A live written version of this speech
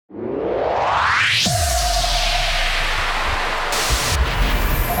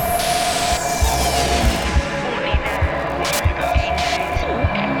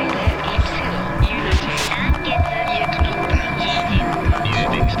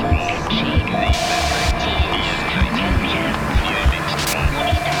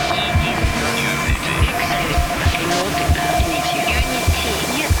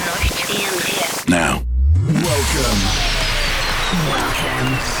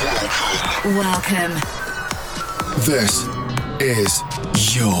Welcome. This is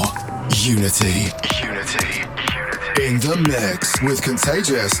your Unity. In the mix with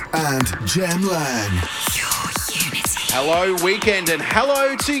Contagious and Jem Lang. Hello, weekend, and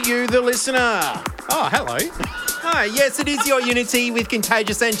hello to you, the listener. Oh, hello. Hi, yes, it is your Unity with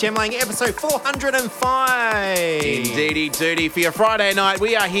Contagious and Jem Lang, episode 405. Indeedy doody. For your Friday night,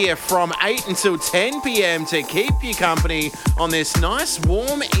 we are here from 8 until 10 p.m. to keep you company on this nice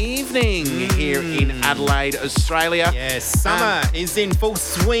warm evening here in Adelaide, Australia. Yes, summer is in full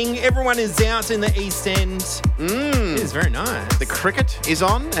swing. Everyone is out in the East End. It is very nice. The cricket is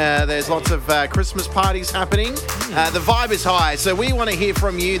on. There's lots of Christmas parties happening. The vibe is high, so we want to hear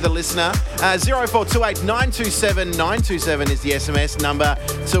from you, the listener. 0428 927 927 is the SMS number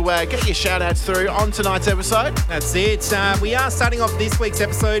to get your shout-outs through on tonight's episode. That's it. We are starting off this week's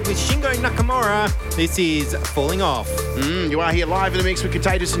episode with Shingo Nakamura. This is Falling Off. You are here live in the mix with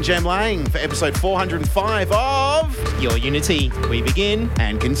Contagious and Jem Lang for episode 405 of Your Unity. We begin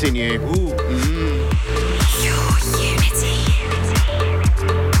and continue. Your Unity.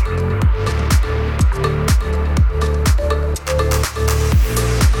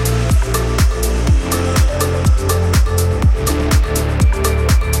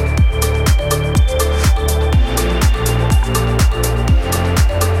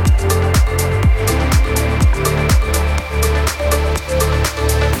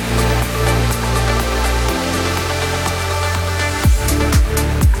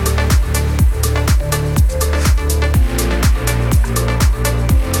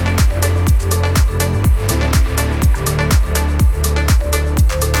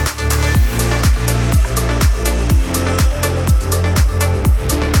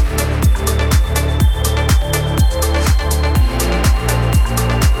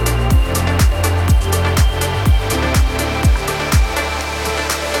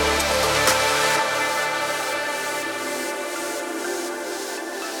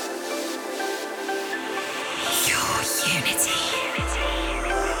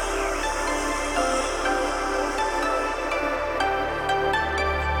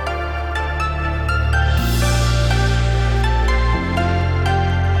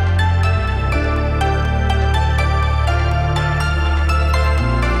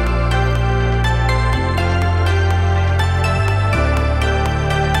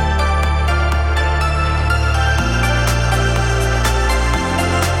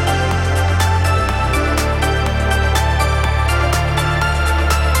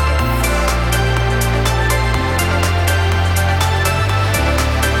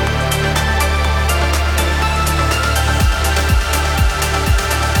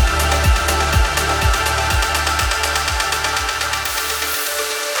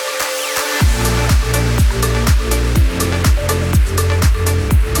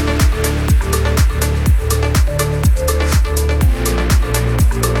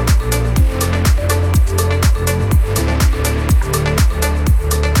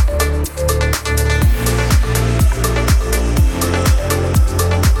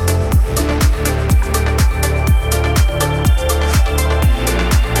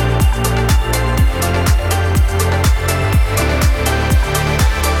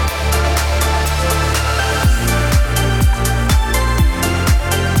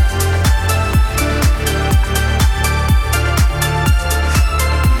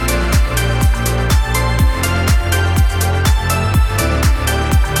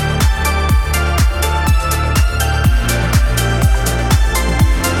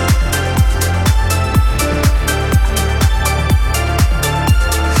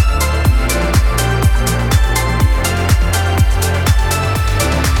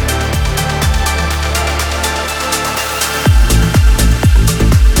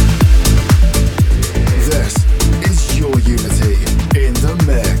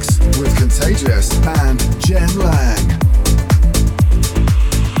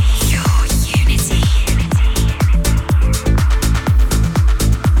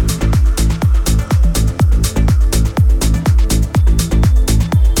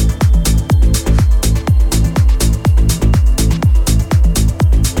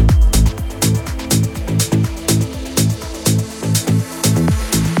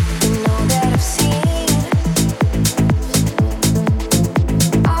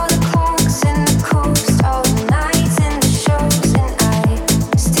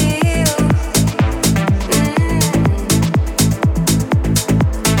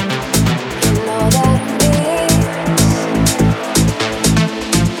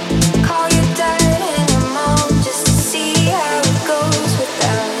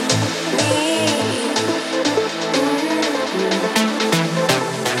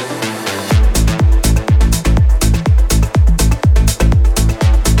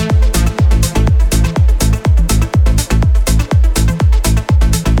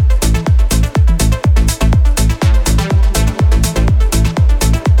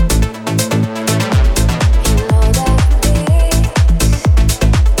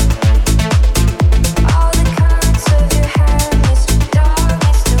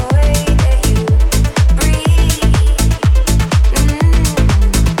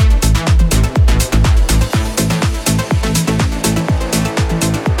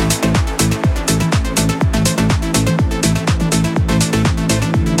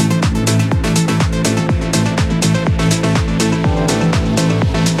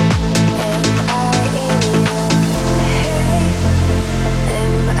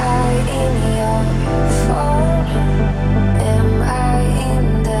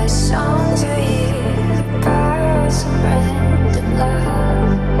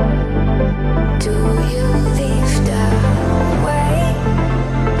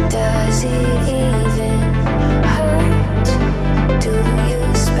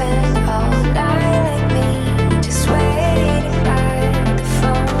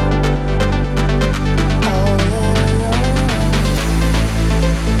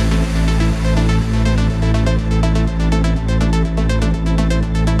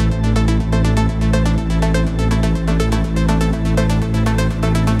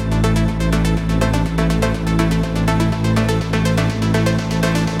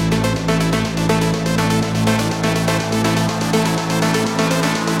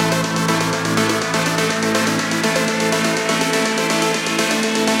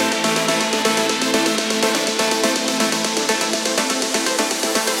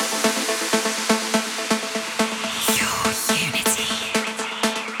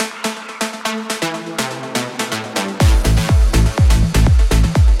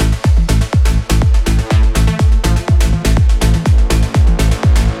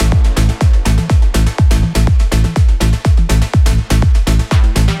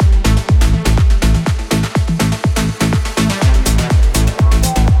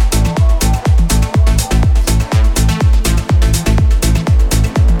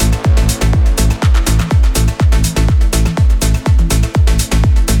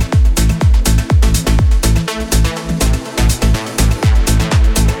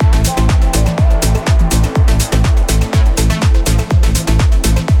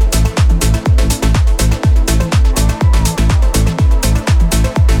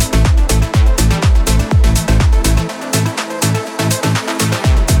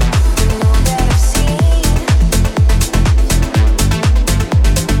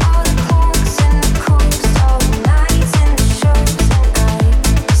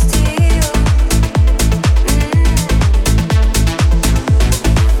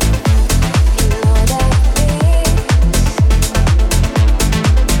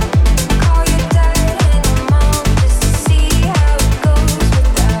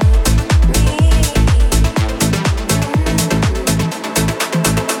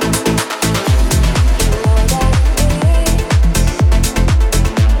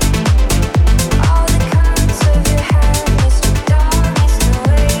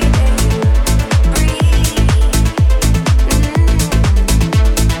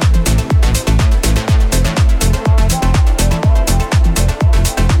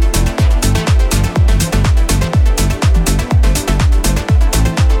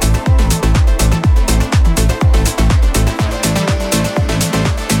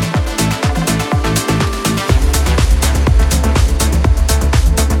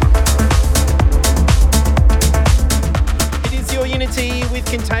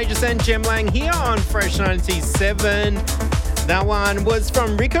 and Jem Lang here on Fresh 97. That one was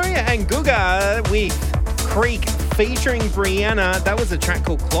from Riko and Gugga with Creek featuring Briana. That was a track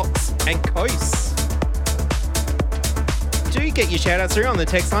called Clocks and Coasts. Do get your shout outs through on the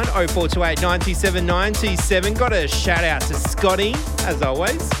text line 0428 927 927. Got a shout out to Scotty, as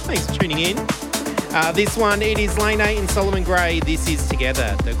always. Thanks for tuning in. This one, it is Lane 8 and Solomon Gray. This is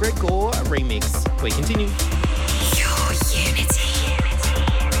Together, the Grigore remix. We continue.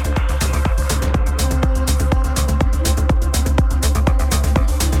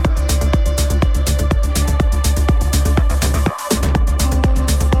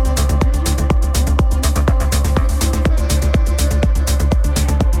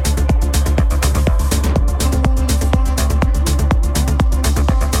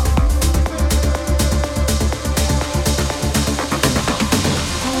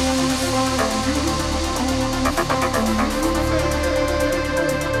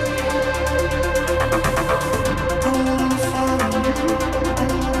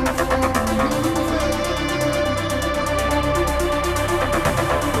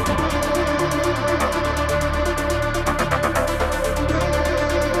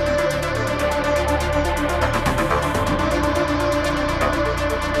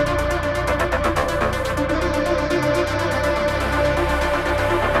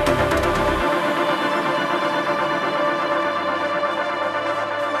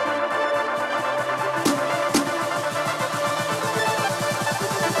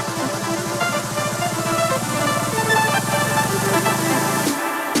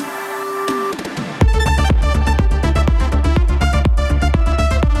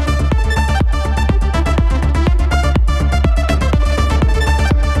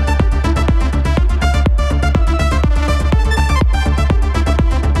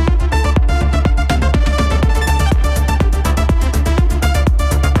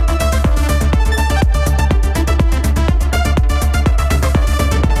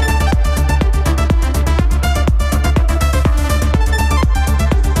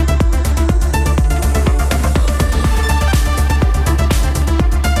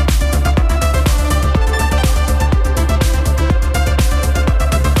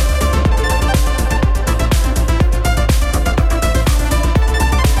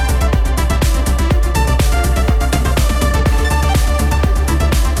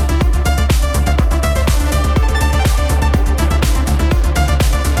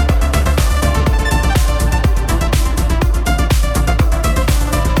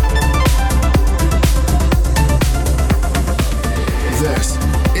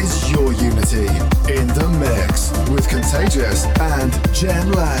 Contagious and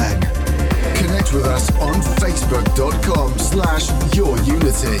Jem Lang. Connect with us on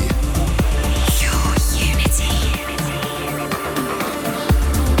facebook.com/yourunity.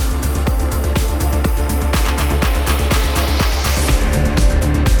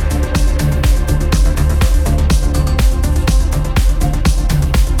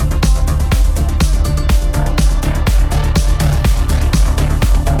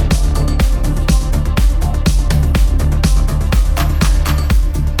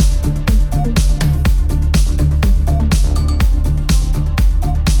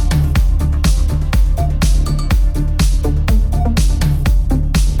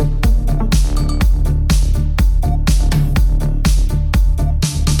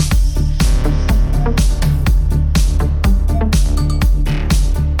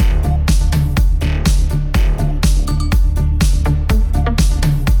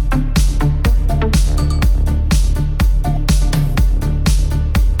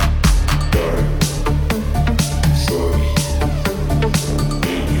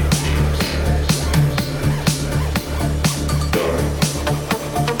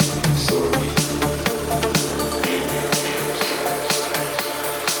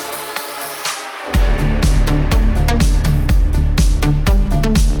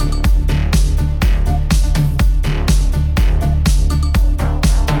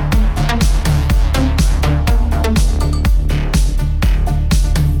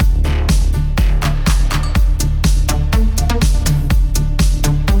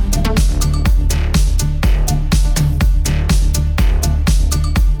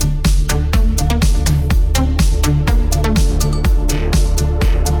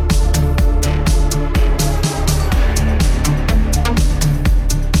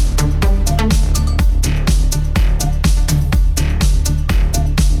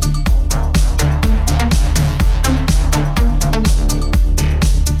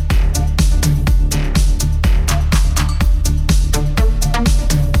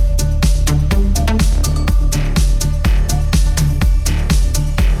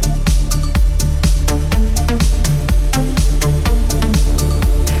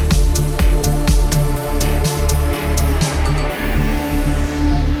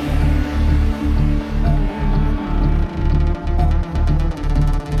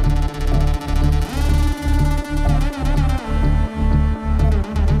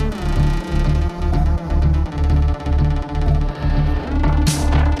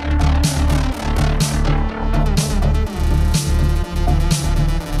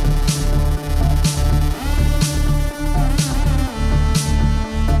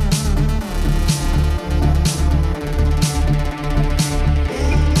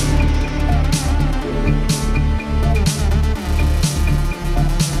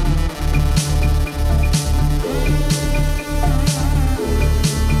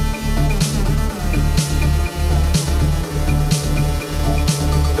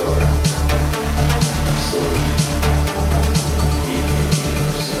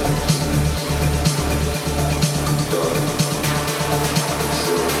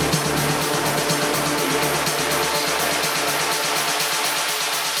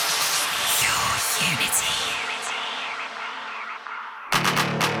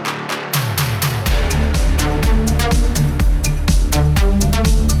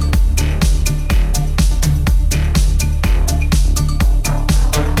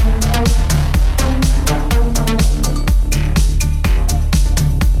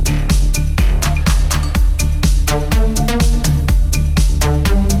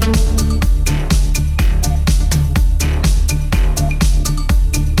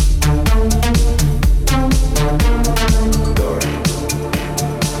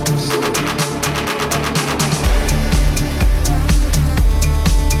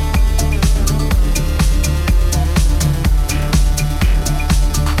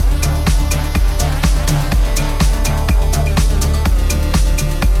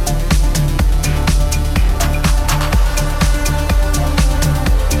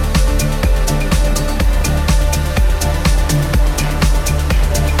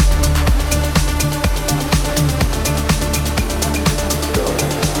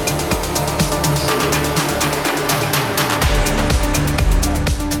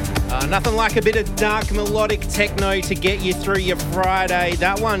 Nothing like a bit of dark melodic techno to get you through your Friday.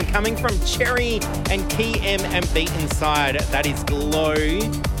 That one coming from Cherry and KM and Beat Inside. That is Glow.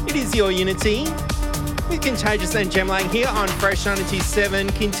 It is your Unity with Contagious and Jem Lang here on Fresh 97.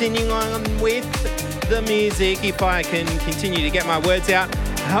 Continuing on with the music, if I can continue to get my words out.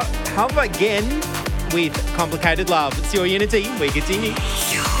 Huvagen with Complicated Love. It's your Unity. We continue.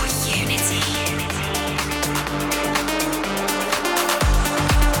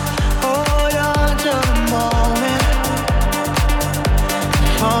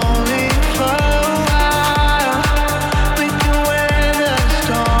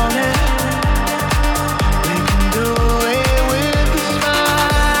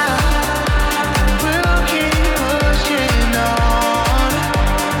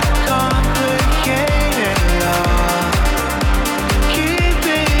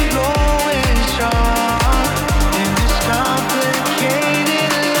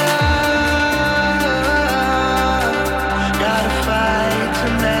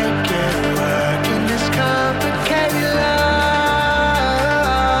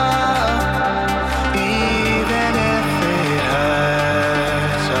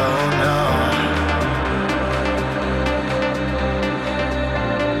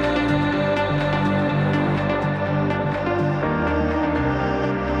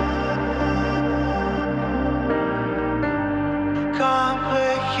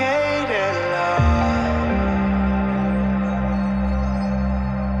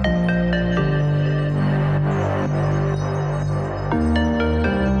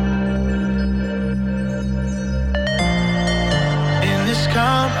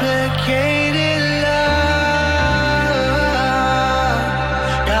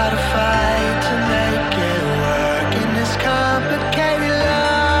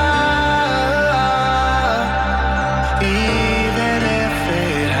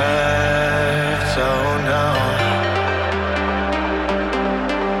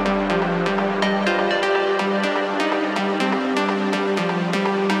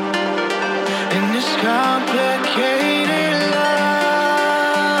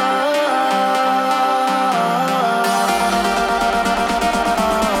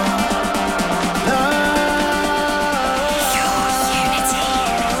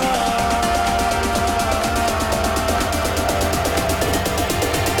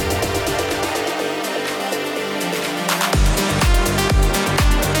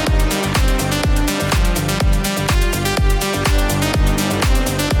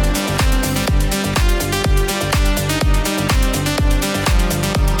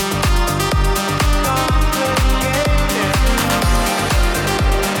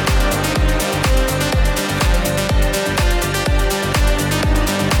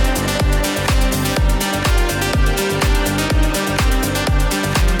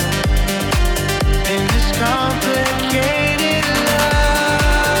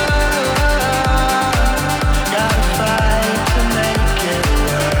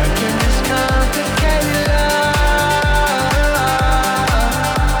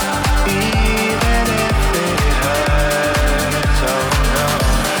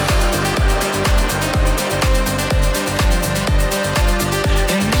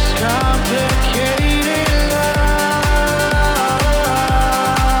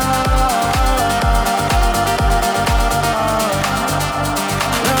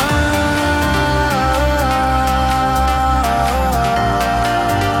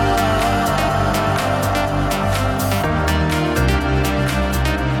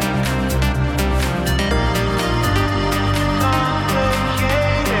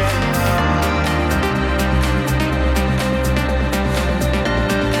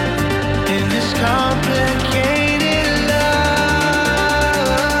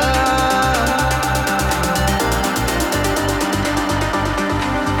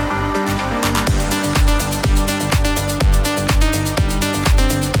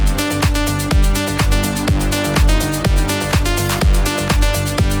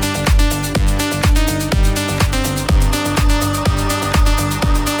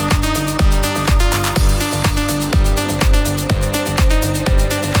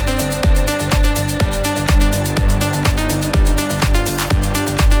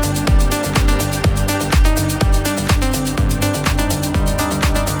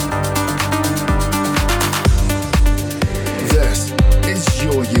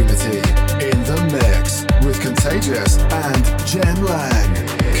 Contagious and Jem Lang.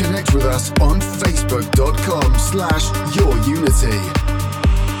 Connect with us on facebook.com/yourunity.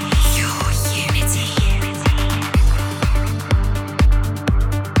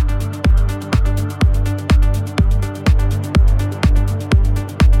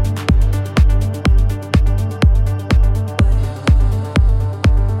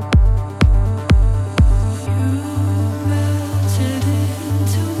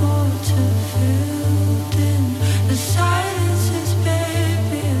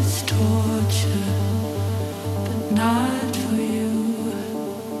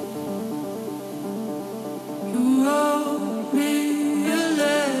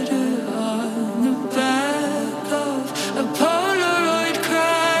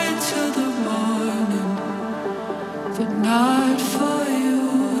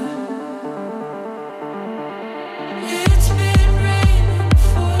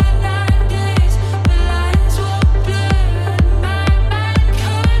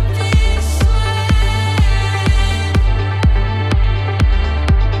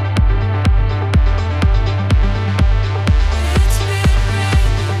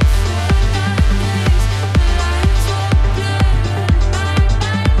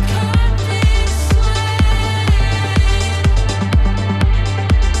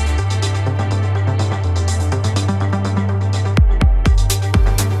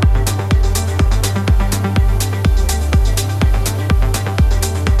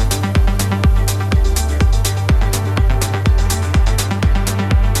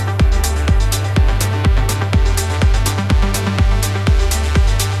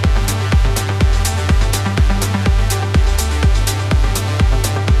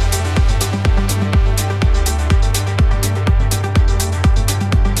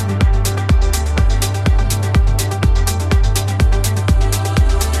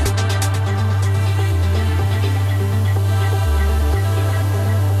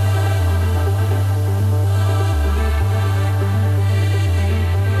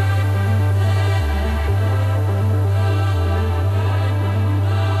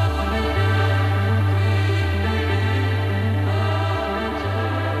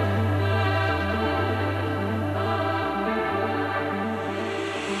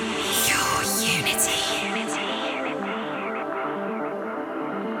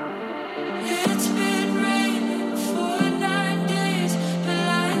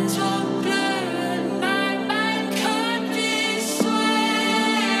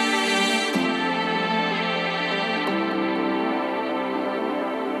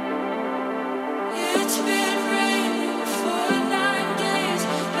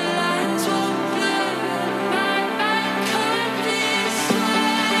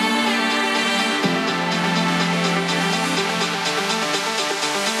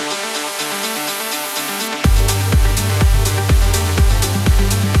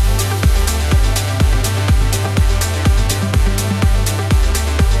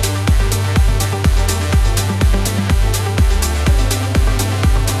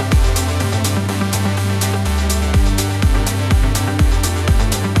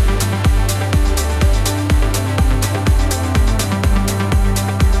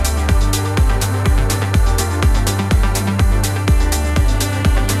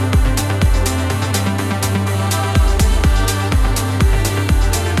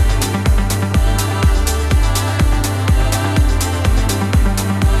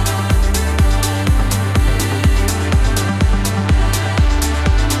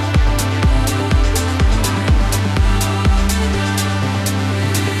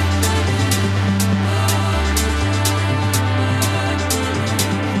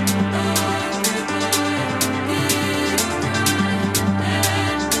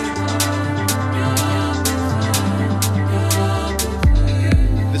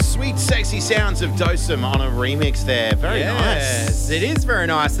 sounds of Dosem on a remix there. Very nice. It is very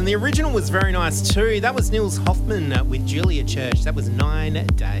nice. And the original was very nice too. That was Nils Hoffmann with Julia Church. That was 9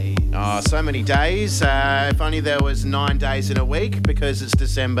 days. Oh, so many days. If only there was 9 days in a week, because it's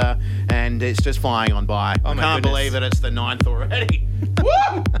December and it's just flying on by. I can't believe that it's the 9th already.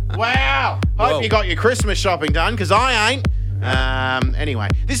 Woo! Wow. Hope you got your Christmas shopping done, because I ain't. Anyway,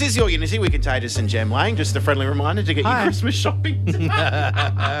 this is your Unity with Contagious and Jem Lang. Just a friendly reminder to get your Christmas shopping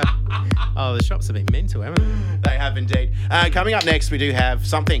done. Oh, the shops have been mental, haven't they? They have indeed. Coming up next, we do have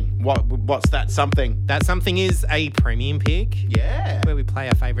something. What's that something? That something is a premium pick. Yeah. Where we play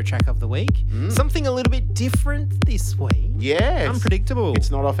our favourite track of the week. Something a little bit different this week. Yeah. Unpredictable.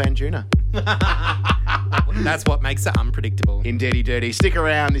 It's not off Anjuna. That's what makes it unpredictable. Indeedy dirty. Stick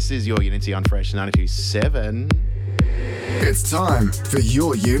around. This is your Unity on Fresh 92.7. It's time for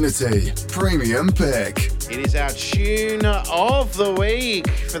your Unity Premium Pick. It is our tune of the week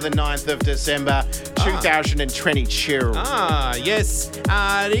for the 9th of December, 2022. Yes.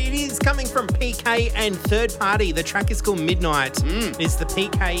 It is coming from PK and Third Party. The track is called Midnight. It's the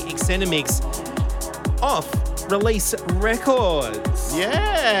PK Extended Mix off Release Records.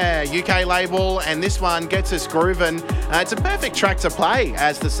 Yeah, UK label, and this one gets us grooving. It's a perfect track to play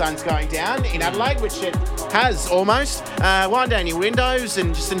as the sun's going down in Adelaide, which it has almost. Wind down your windows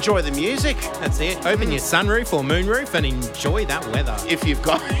and just enjoy the music. That's it. Open your sunroof or moonroof and enjoy that weather. If you've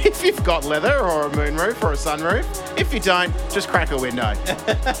got leather or a moonroof or a sunroof. If you don't, just crack a window.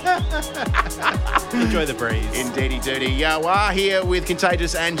 Enjoy the breeze. Indeedy dirty. Yeah, we are here with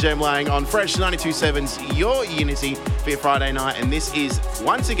Contagious and Jem Lang on Fresh 92.7's Your Unity for your Friday night, and this is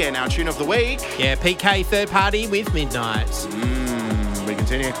once again our tune of the week. Yeah, PK Third Party with Midnight. We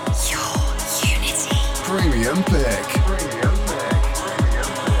continue. Your Unity Premium Pick.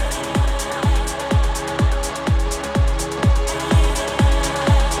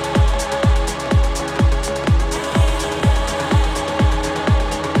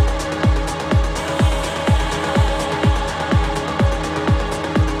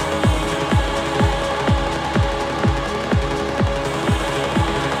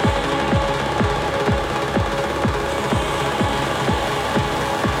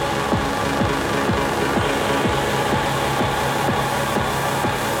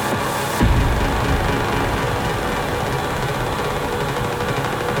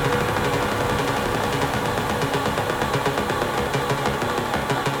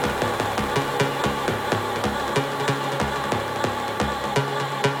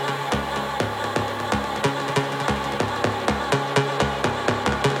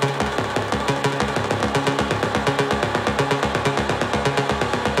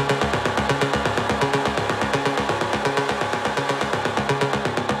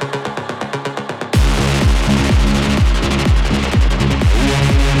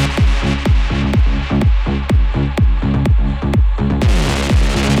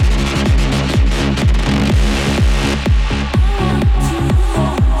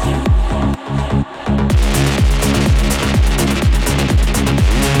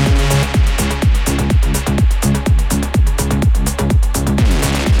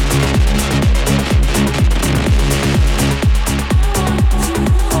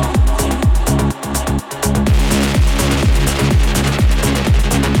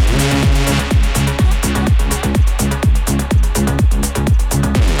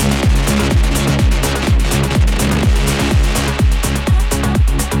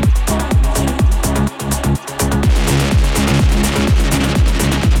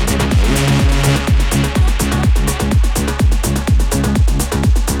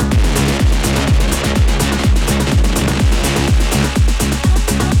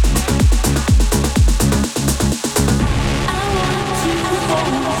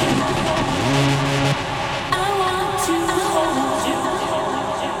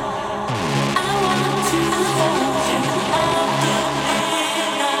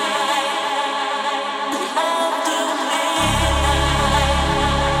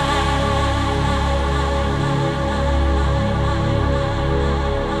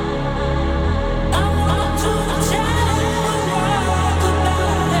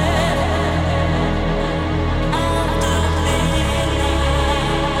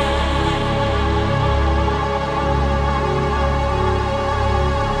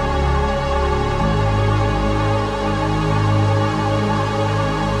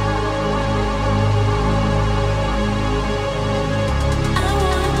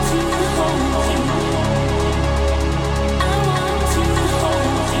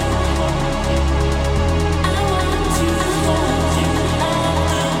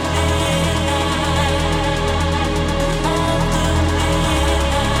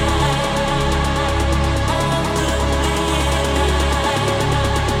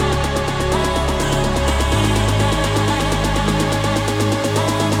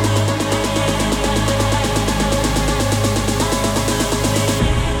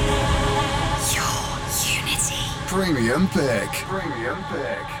 Premium Pick. Premium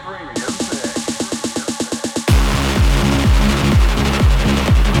Pick. Premium Pick.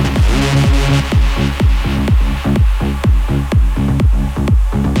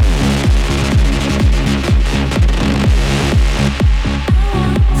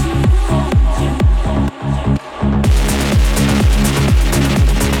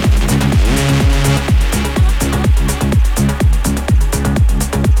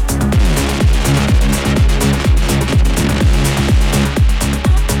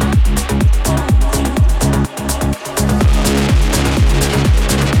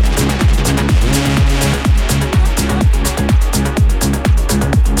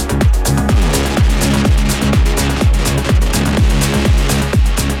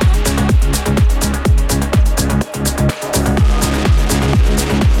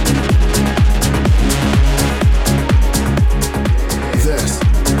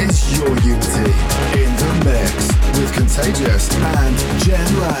 Contagious and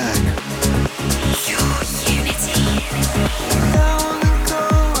Jem Lang. Your unity.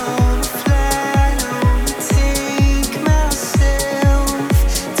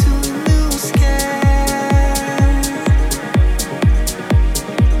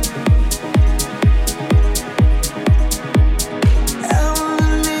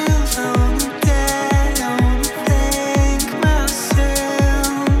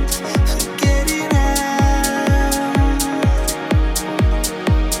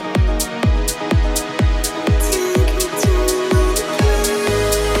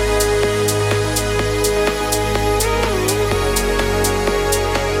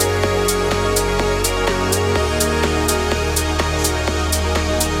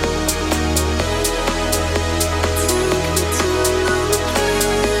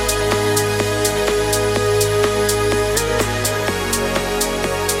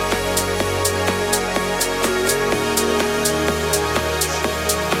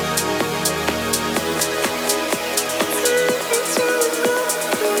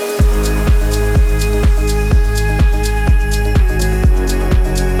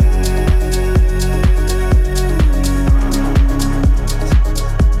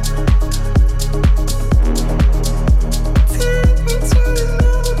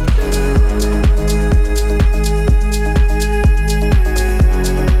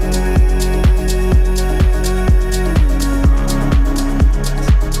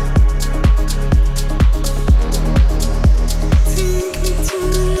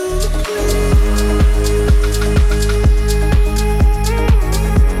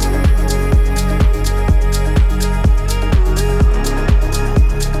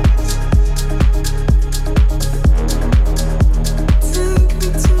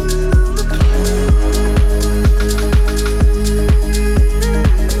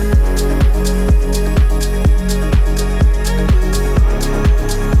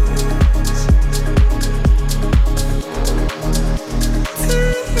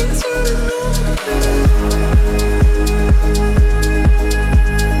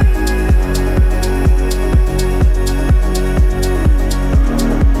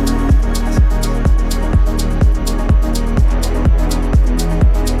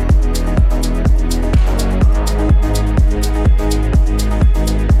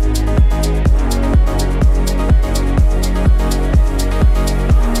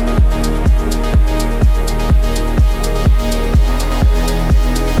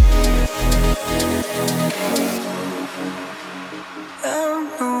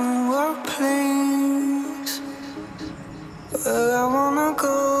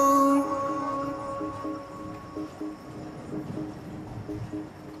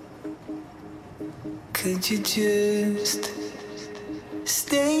 Could you just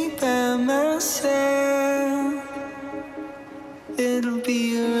stay by my side? It'll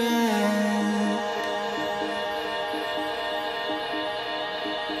be alright.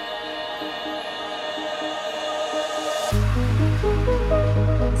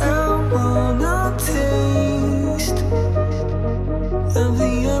 I wanna taste of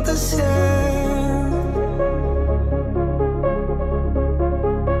the other side.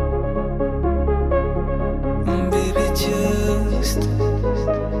 Just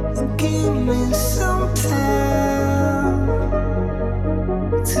give me some time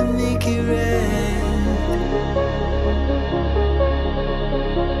to make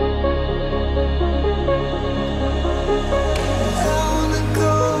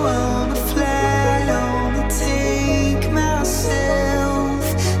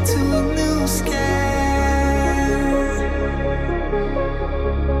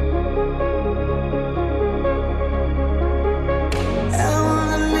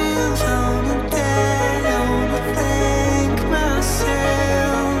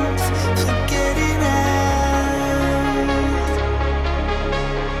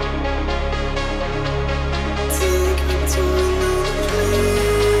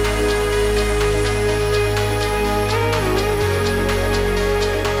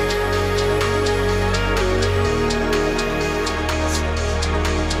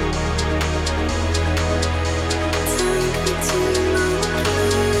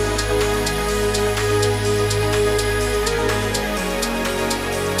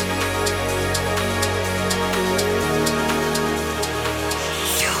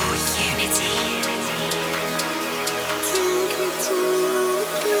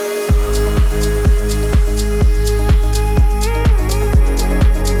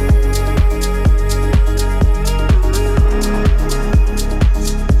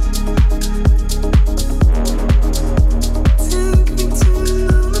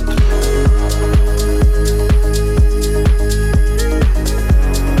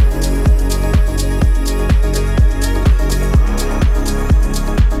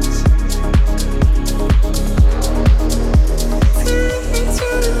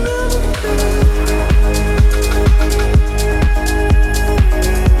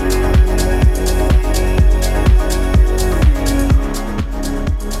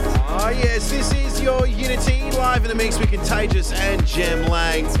Jem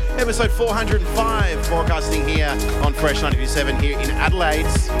Lang. Episode 405, broadcasting here on Fresh 92.7 here in Adelaide.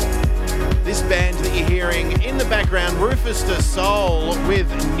 This band that you're hearing in the background, RUFUS de Soul with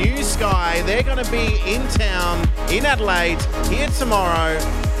New Sky. They're going to be in town in Adelaide here tomorrow.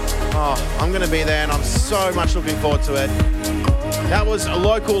 Oh, I'm going to be there and I'm so much looking forward to it. That was a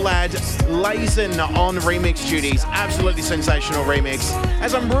local lad, LEZEN, on remix duties. Absolutely sensational remix.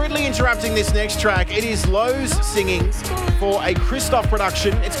 As I'm rudely interrupting this next track, it is Lowe's singing for a Cristoph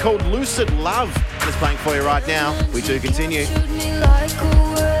production. It's called Lucid Love. And it's playing for you right now. We do continue.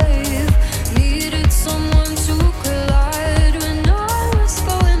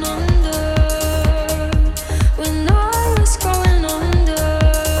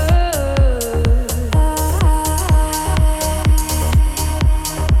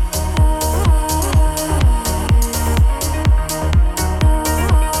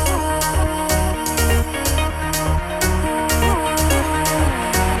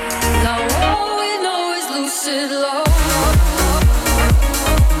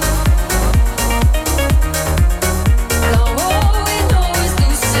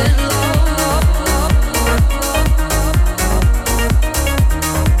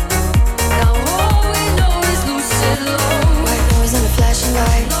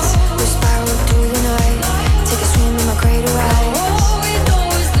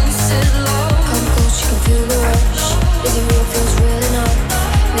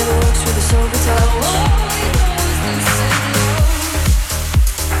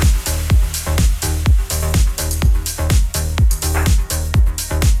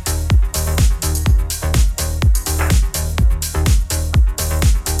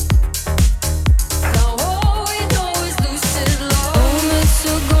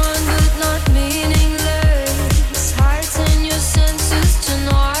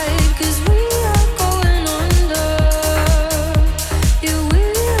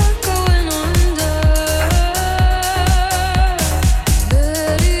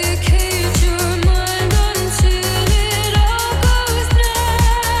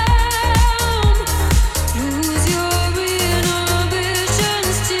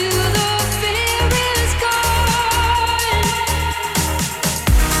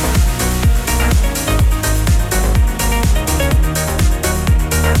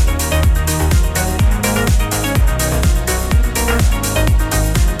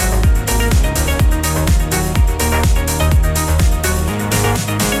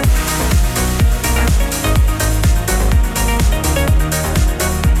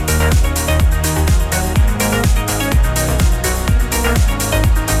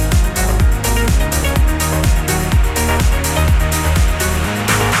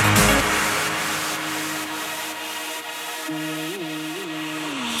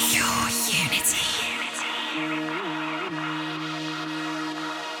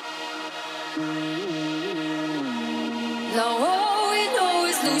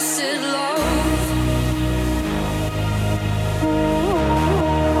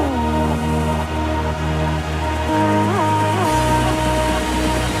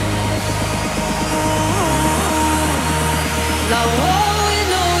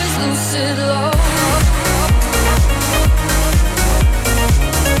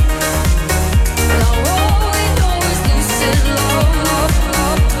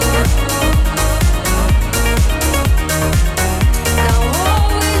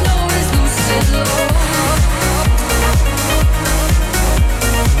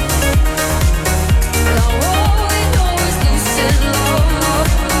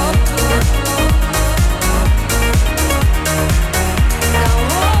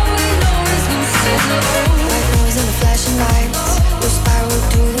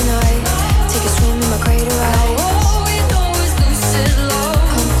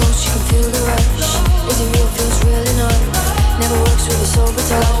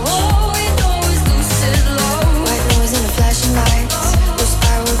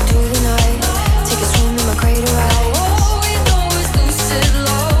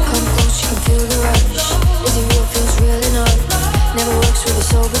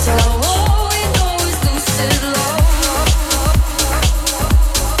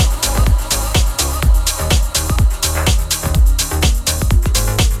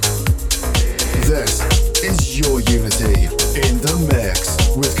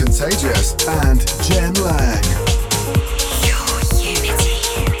 Contagious and Jem Lang.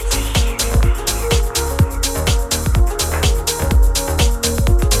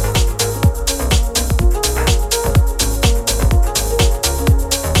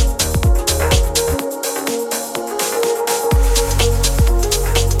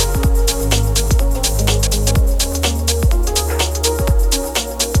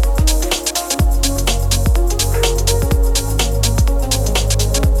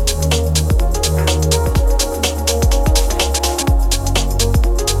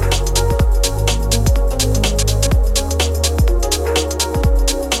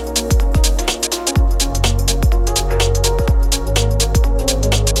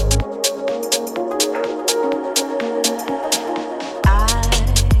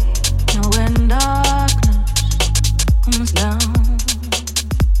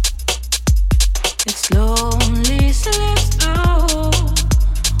 slowly slips through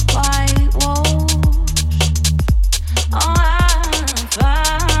whitewash. Oh, I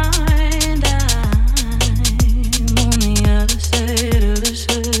find I'm on the other side of the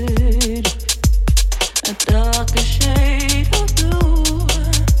city, a darker shade of blue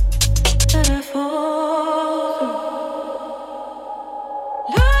that I fall through.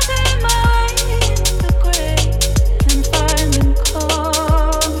 Losing my way in the gray and finding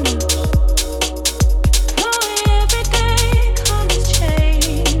corners. Knowing every day colors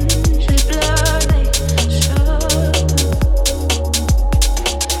change, the blur they show.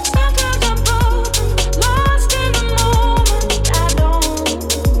 Sometimes I'm broken, lost in the moment. I don't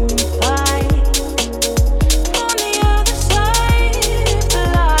fight. On the other side of the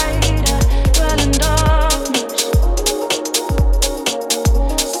light, I dwell in darkness.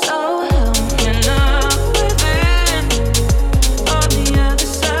 So help me look within. On the other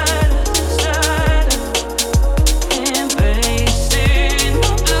side of the side, embracing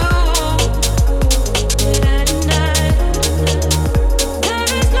the blue. At night, there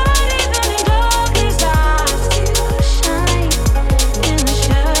is light even in darkness. I still shine in the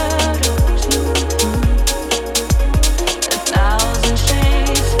shadows. A thousand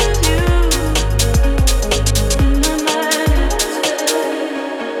shades of you in my mind.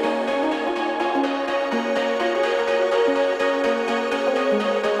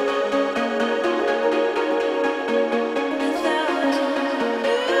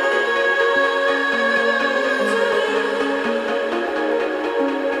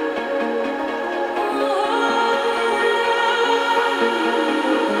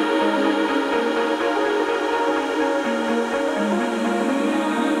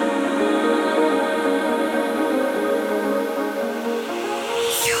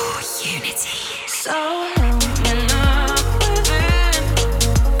 Your unity. So help me look within.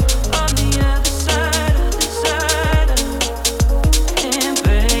 On the other side of the side,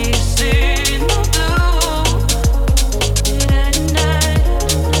 embracing the blue. At night,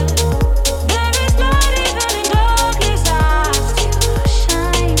 there is light even in darkness. I still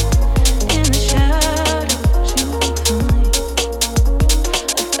shine in the shadows. You'll find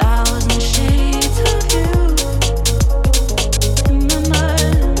a thousand shades of you in my mind.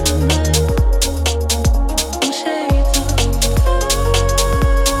 Shades of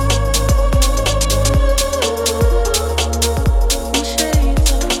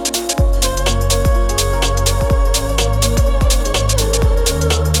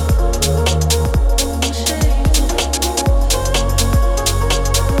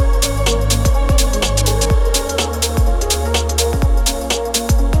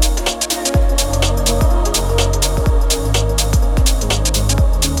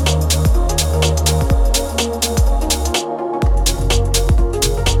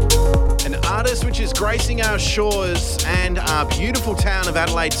An artist which is gracing our shores and our beautiful town of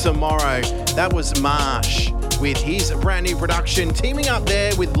Adelaide tomorrow. That was Marsh with his brand new production, teaming up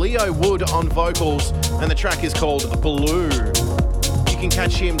there with Leo Wood on vocals, and the track is called Blue. You can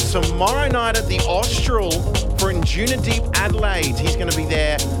catch him tomorrow night at the Austral for Injuna Deep Adelaide. He's going to be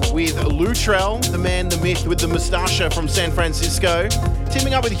there with Luttrell, the man, the myth with the moustache from San Francisco,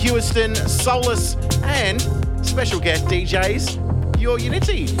 teaming up with Houston, Solus, and special guest DJs, Your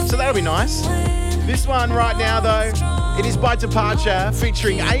Unity. So that'll be nice. This one right now, though, it is by Deeparture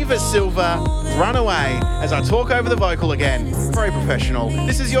featuring Ava Silva, Runaway, as I talk over the vocal again. Very professional.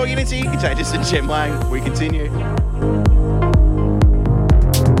 This is Your Unity, Contagious Jem Lang. We continue.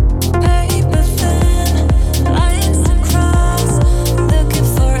 paper thin, lines to cross, looking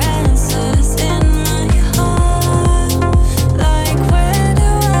for answers in my heart. Like, where do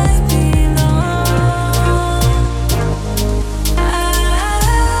I belong? I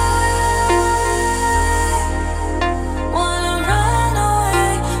wanna run away,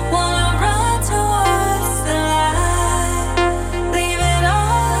 wanna run towards the light, leave it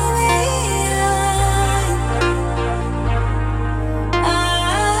all behind.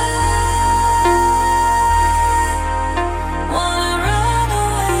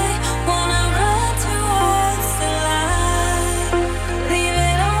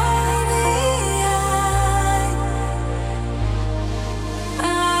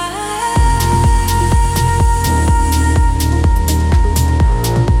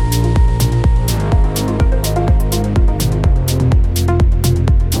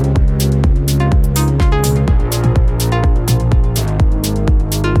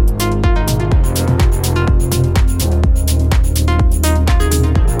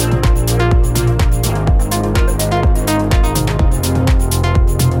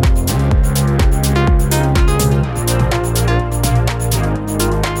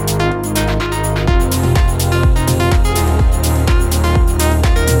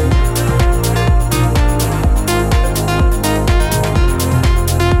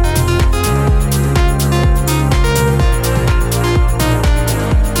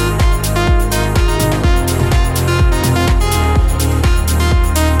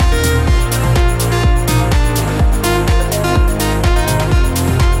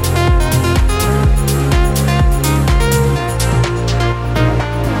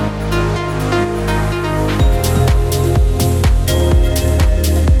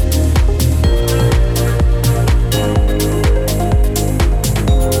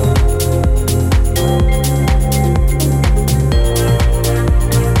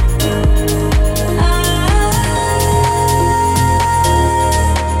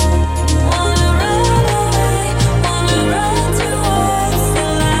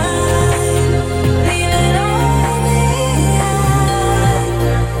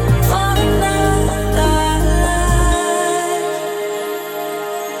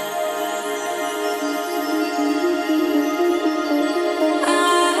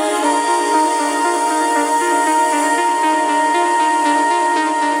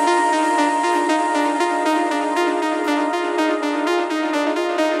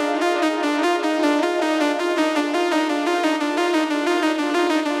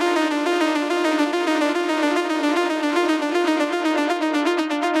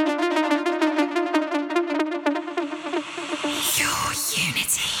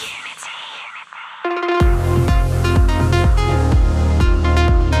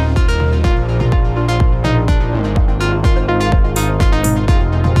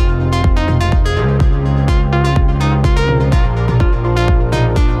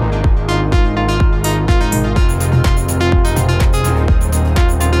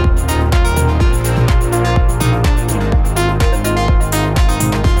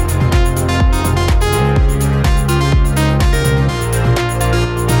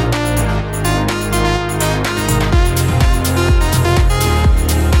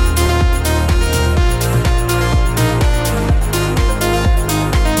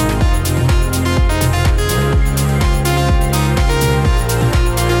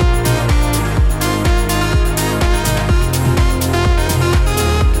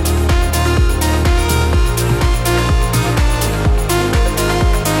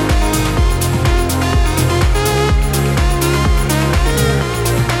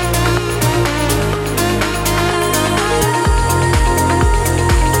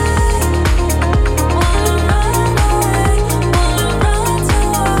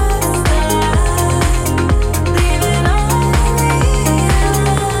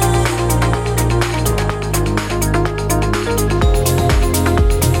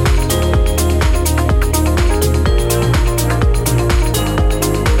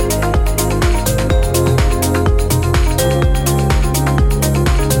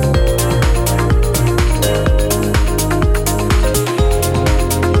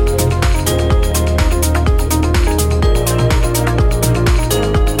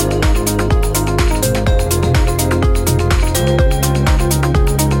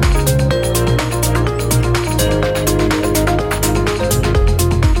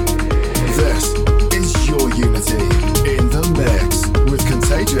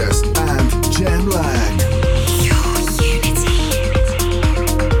 Contagious and Jem Lang. Your unity.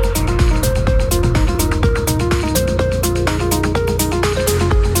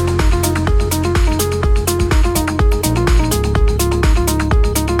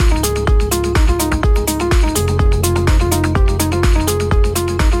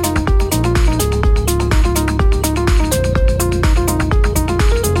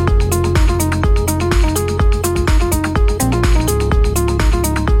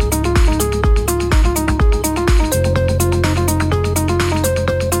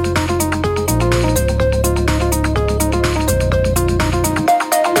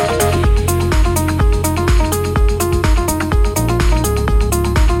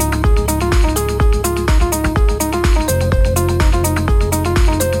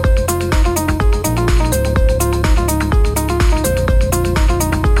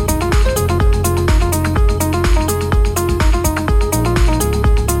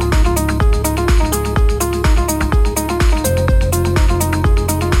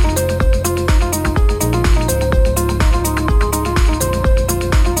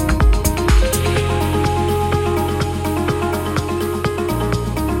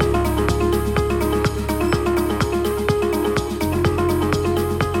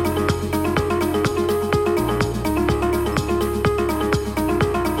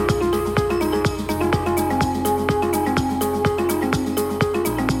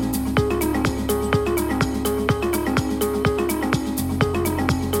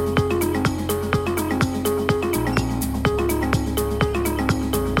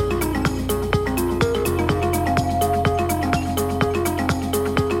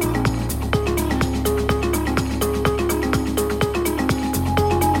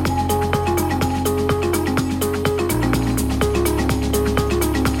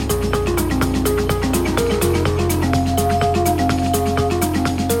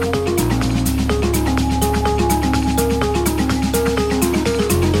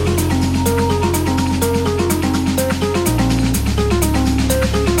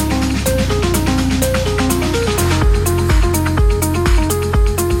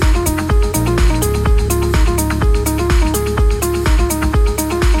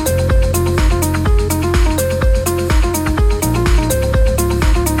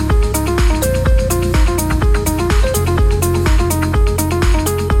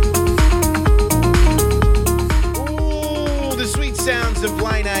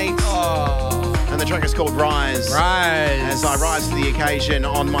 As I rise to the occasion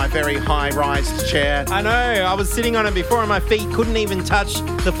on my very high-rised chair. I know. I was sitting on it before and my feet couldn't even touch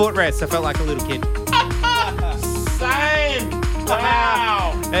the footrest. I felt like a little kid. Same!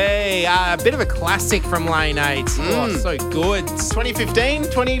 Wow! Hey, a bit of a classic from Lane 8. Oh, so good. 2015?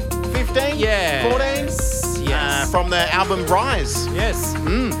 2015? Yeah. 14? Yes. From the album Rise. Yes.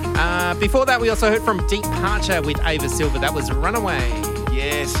 Before that, we also heard from Deeparture with Ava Silver. That was Runaway.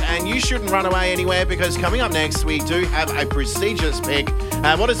 Yes, and you shouldn't run away anywhere because coming up next, we do have a prestigious pick.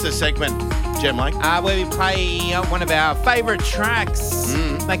 What is the segment, Jem Lang? Where we play one of our favourite tracks.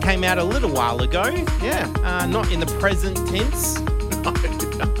 They came out a little while ago. Yeah. Not in the present tense.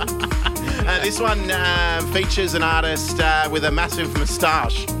 This one features an artist with a massive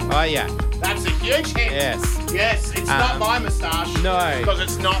moustache. Oh, yeah. That's a huge hit. Yes. Yes, it's not my moustache. No. Because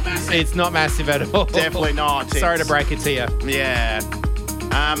it's not massive. It's not massive at all. Definitely not. Sorry to break it to you. Yeah.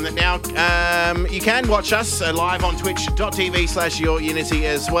 Now, you can watch us live on twitch.tv/YourUnity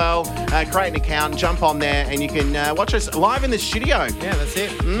as well. Create an account, jump on there, and you can watch us live in the studio. Yeah, that's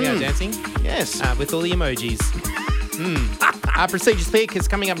it. Yeah, dancing. Yes. With all the emojis. Our prestigious pick is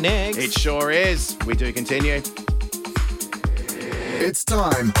coming up next. It sure is. We do continue. It's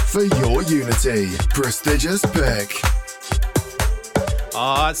time for Your Unity Prestigious Pick.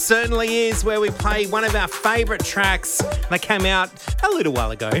 Oh, it certainly is, where we play one of our favourite tracks that came out a little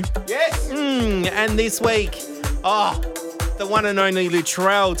while ago. Yes. And this week, the one and only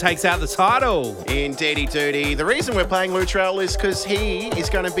Luttrell takes out the title. Indeedy doody. The reason we're playing Luttrell is because he is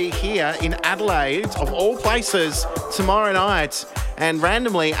going to be here in Adelaide, of all places, tomorrow night. And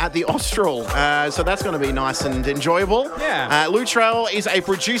randomly at the Austral. So that's going to be nice and enjoyable. Yeah. Luttrell is a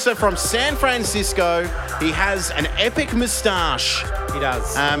producer from San Francisco. He has an epic moustache. He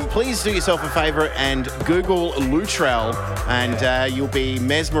does. Please do yourself a favour and Google Luttrell, and you'll be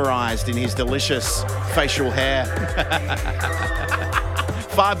mesmerised in his delicious facial hair.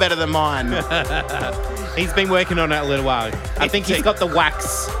 Far better than mine. He's been working on it a little while. I think he's got the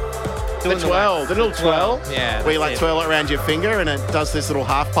wax The twirl, the little twirl. Yeah. Where you that's like it. twirl it around your finger and it does this little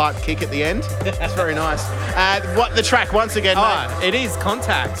half pipe kick at the end. It's very nice. What the track once again, mate? Oh, it is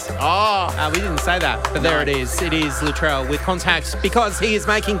Contact. Oh, We didn't say that, but there it is. It is Luttrell with Contact because he is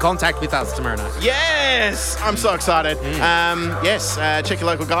making contact with us tomorrow night. yes! I'm so excited. Yes, check your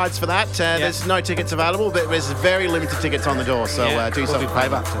local guides for that. There's no tickets available, but there's very limited tickets on the door, so do yourself a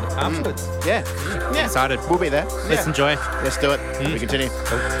favour. Afterwards. Yeah. Excited. We'll be there. Let's enjoy. Let's do it. We continue.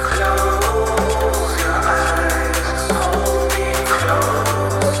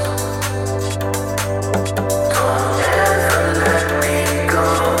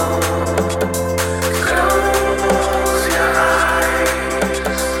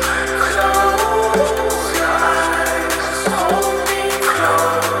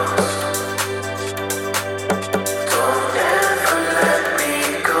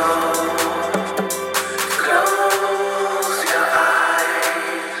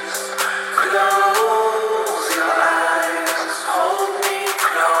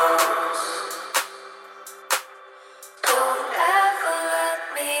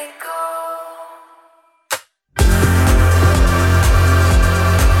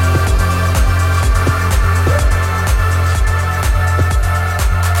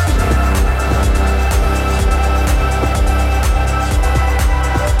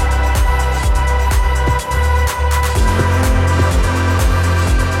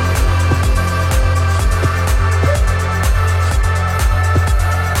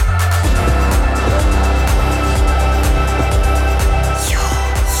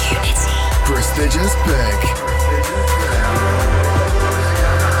 Prestigious pick.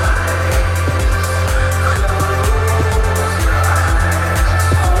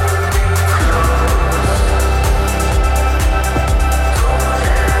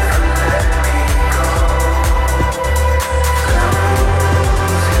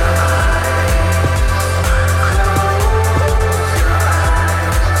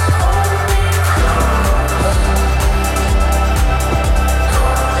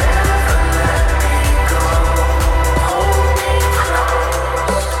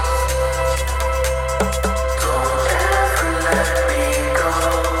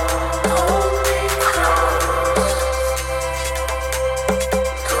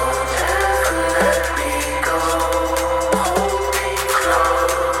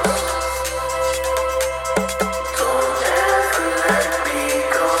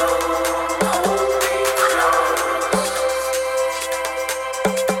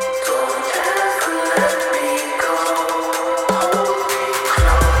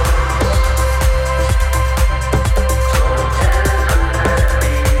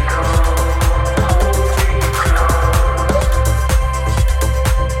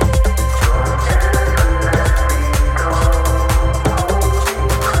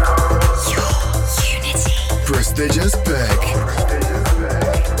 Prestigious pick.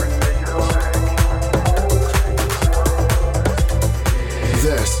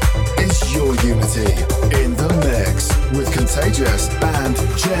 This is your Unity in the mix with Contagious and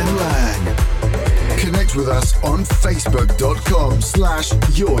Jem Lang. Connect with us on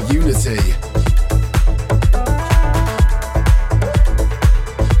facebook.com/yourunity.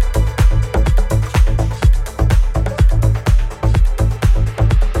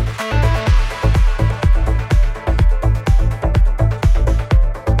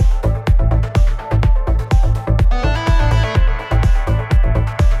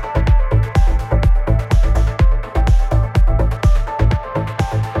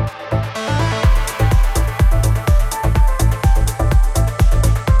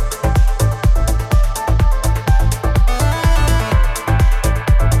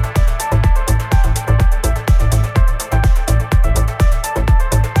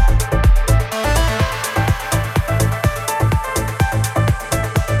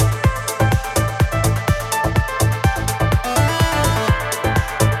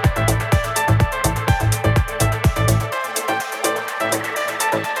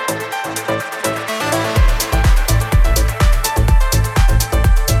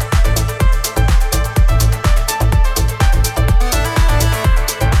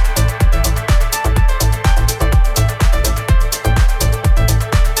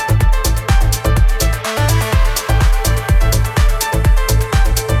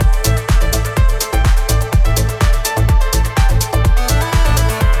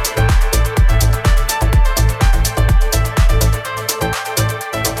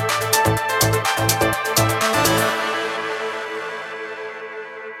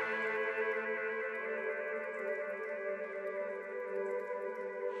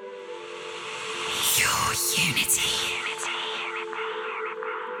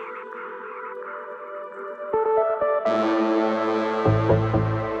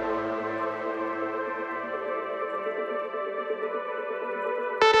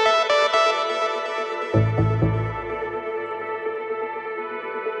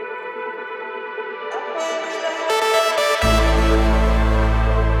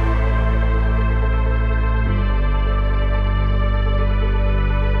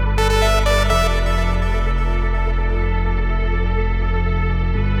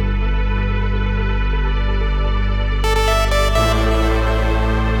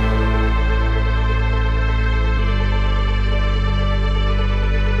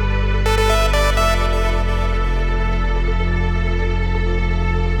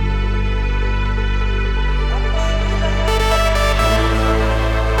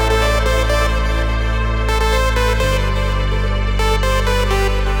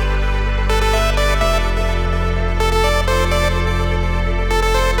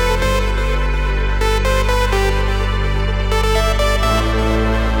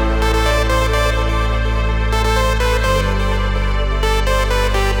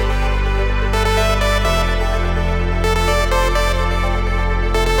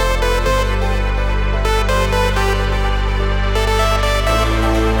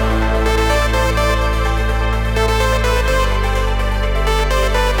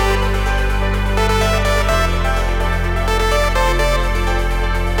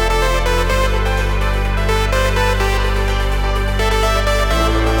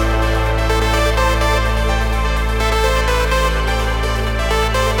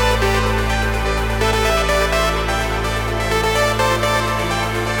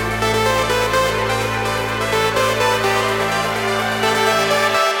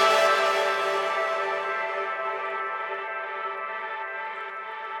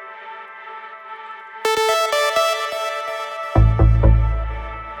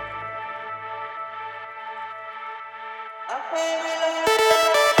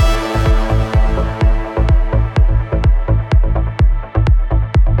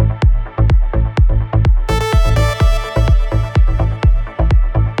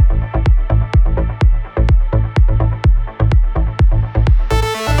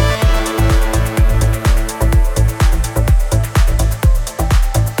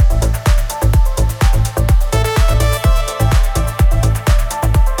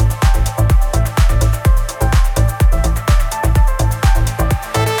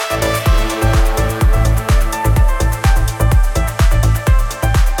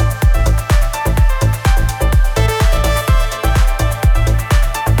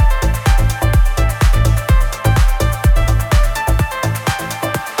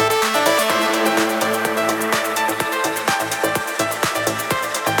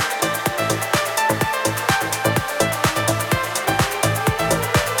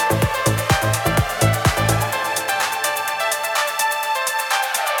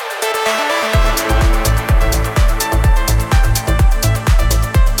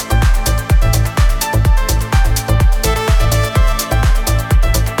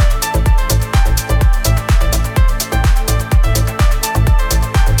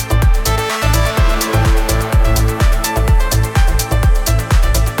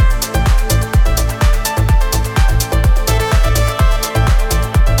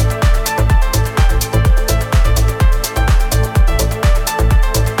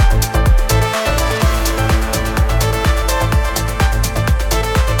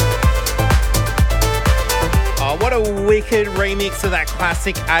 wicked remix of that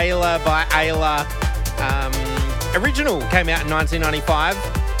classic Ayla by Ayla. Original came out in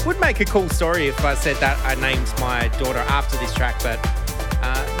 1995. Would make a cool story if I said that I named my daughter after this track, but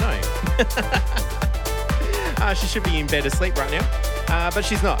no. She should be in bed asleep right now, but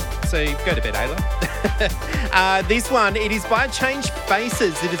she's not. So go to bed, Ayla. This one, it is by Change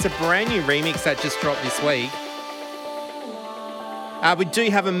Faces. It is a brand new remix that just dropped this week. We do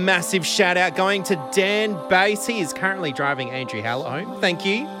have a massive shout out going to Dan Bass. He is currently driving Andrew Howell home. Thank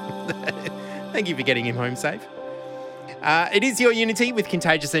you. Thank you for getting him home safe. It is Your Unity with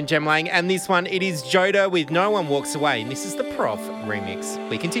Contagious and Jem Lang, and this one, it is JODA with No One Walks Away, and this is the PROFF remix.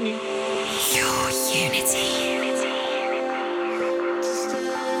 We continue. Your Unity.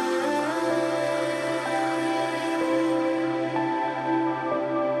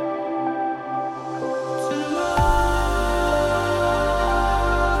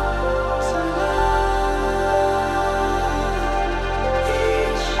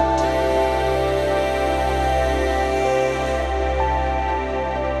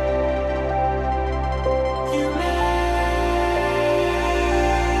 You made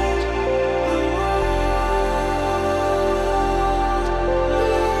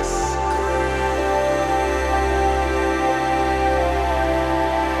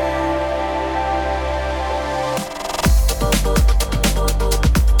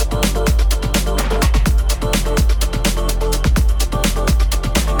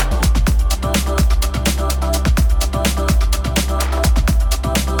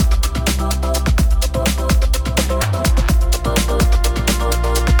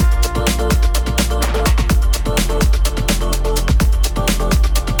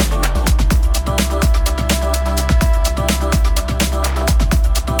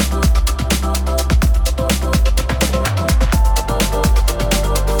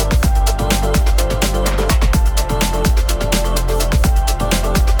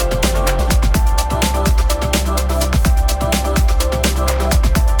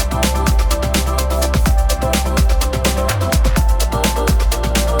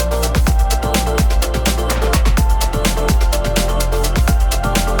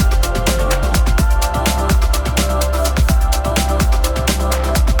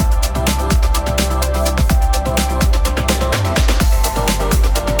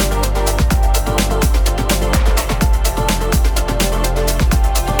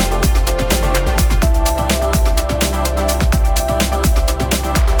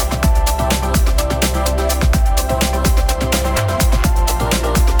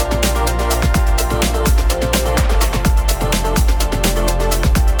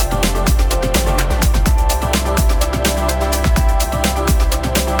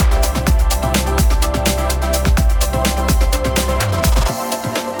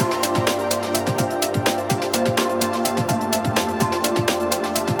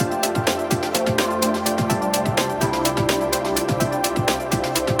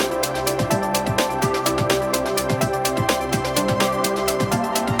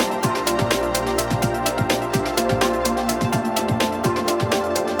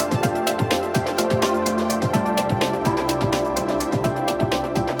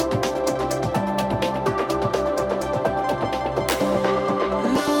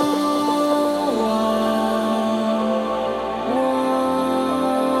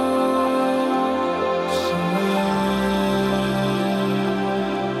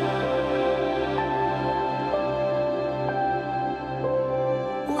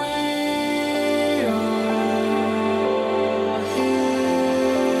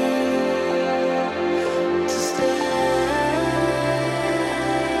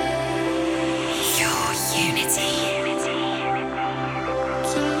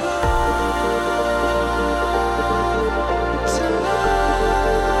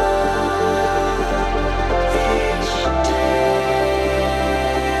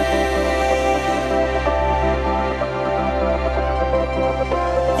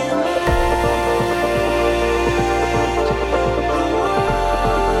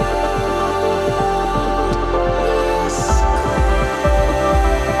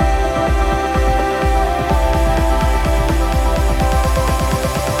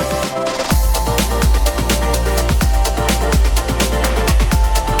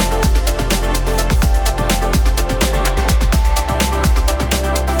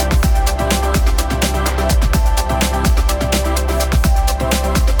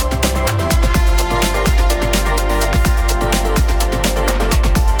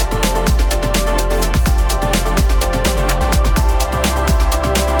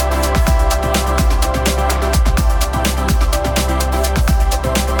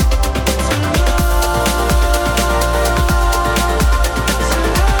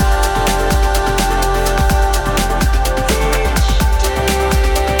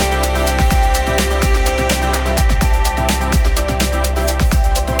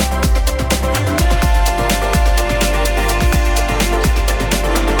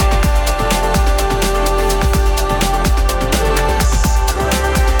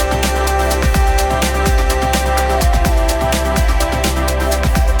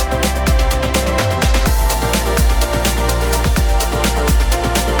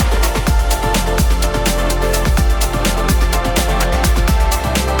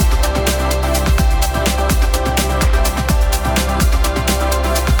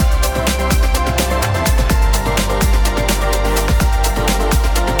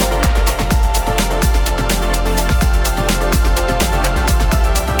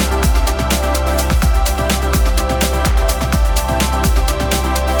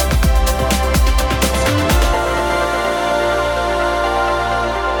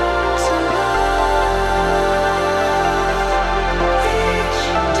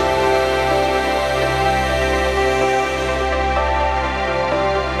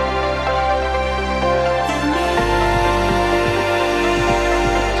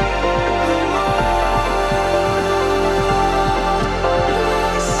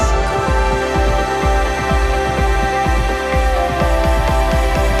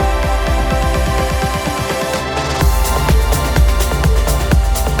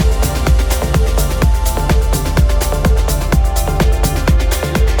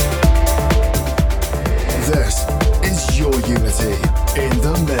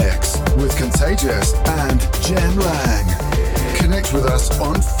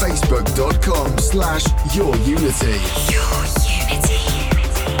on facebook.com/yourunity. Your Unity.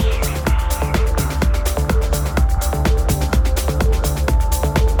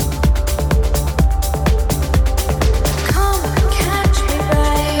 Come catch me,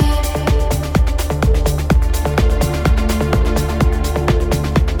 babe.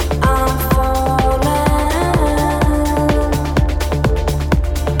 I'm falling.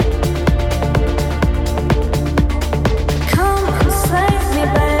 Come and save me,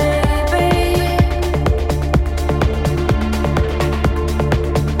 baby.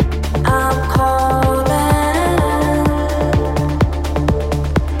 I'm calling.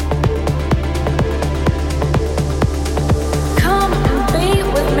 Come and be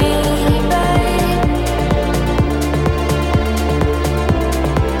with me, babe.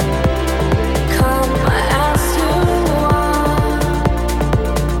 Come as you are.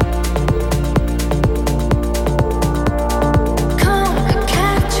 Come and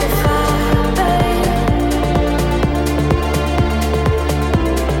catch a fire, babe.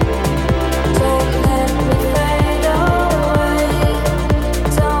 Don't let me fade away.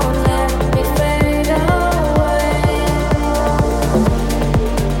 Don't let me fade away.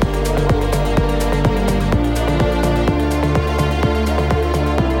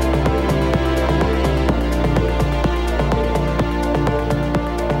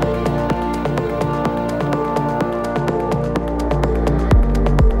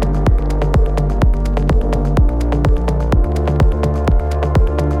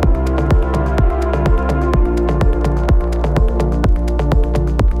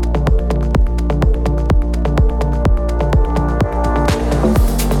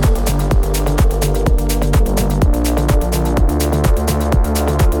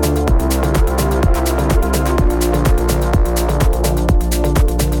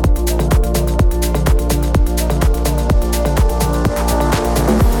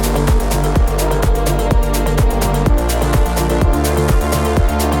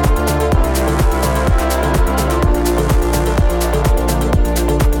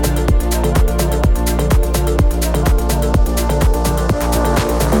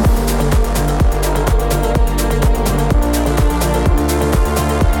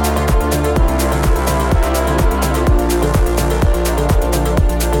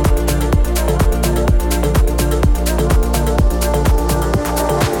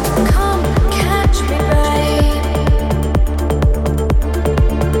 Come catch me, babe.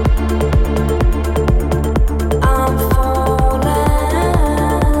 I'm falling.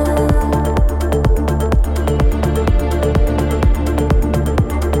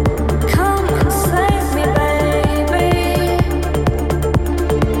 Come and save me, baby.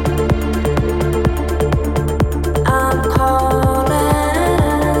 I'm calling.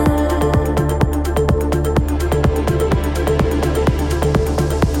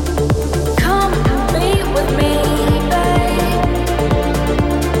 Come and be with me, babe.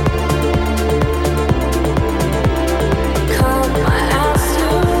 Come as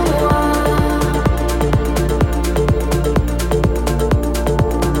you are.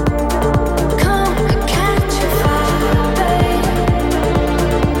 Come and catch a fire, babe.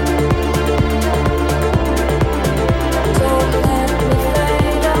 Don't let me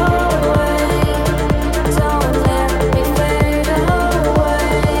fade away. Don't let me fade away.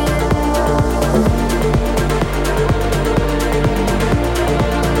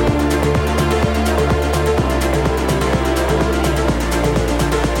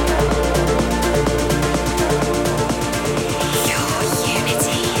 Your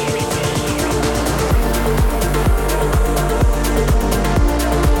Unity.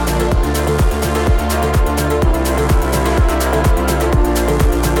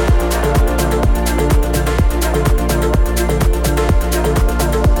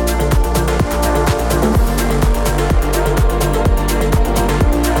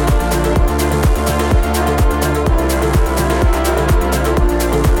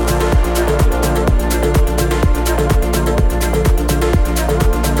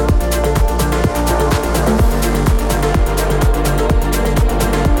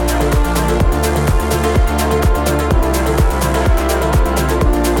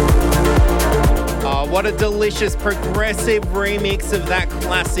 Oh, what a delicious progressive remix of that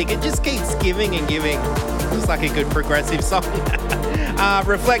classic. It just keeps giving and giving. Just like a good progressive song.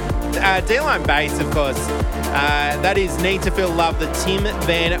 Reflekt, Deline bass, of course. That is Need to Feel Love, the Tim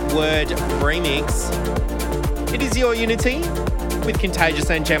Van Word remix. It is Your Unity with Contagious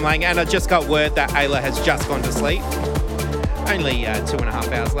and Jem Lang, and I just got word that Ayla has just gone to sleep. Only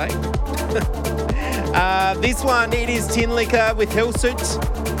 2.5 hours late. This one, it is Tinlicker with Helsloot.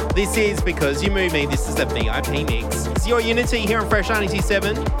 This is Because You Move Me. This is the VIP mix. It's your Unity here on Fresh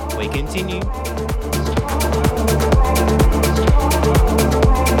 97. We continue.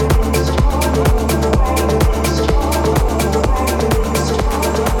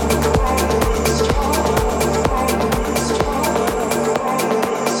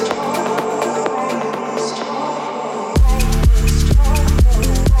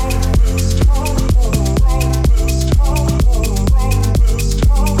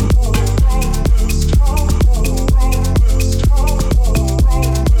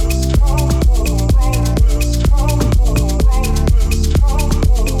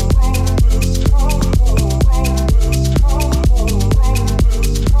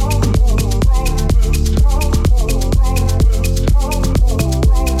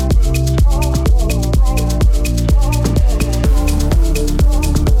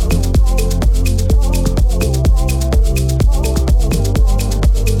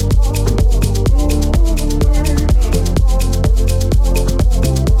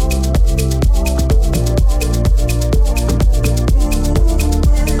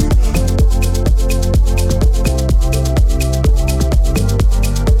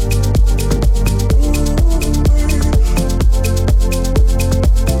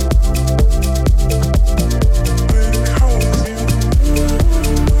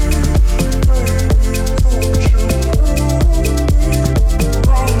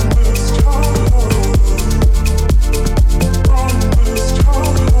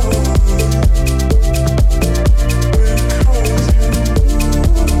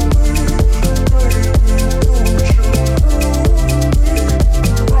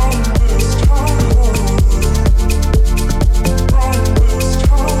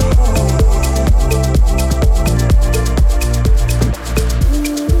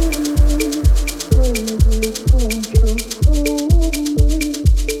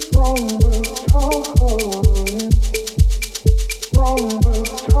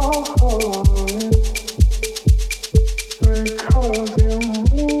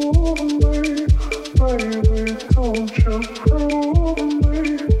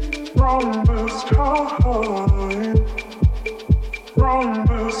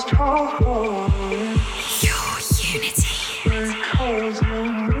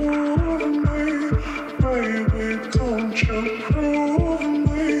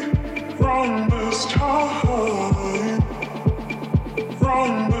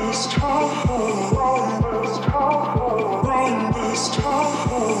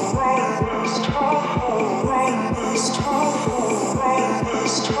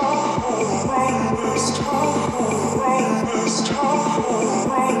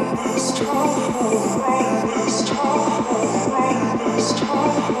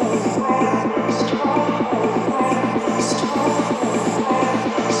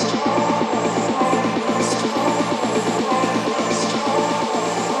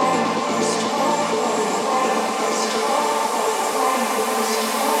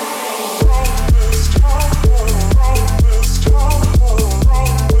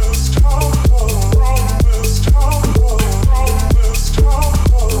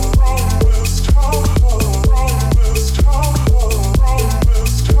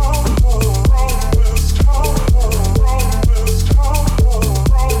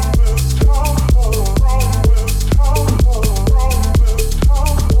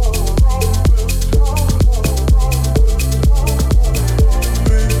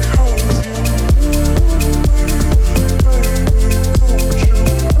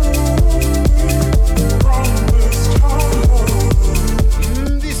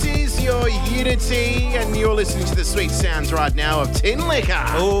 Tinlicker.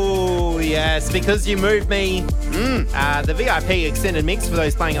 Oh, yes, Because You Move Me. The VIP extended mix for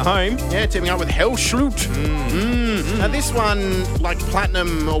those playing at home. Yeah, teaming up with Helsloot. Now, this one, like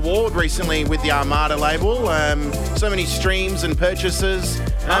Platinum Award recently with the Armada label. So many streams and purchases.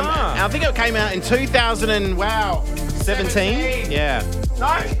 I think it came out in 2017. Yeah.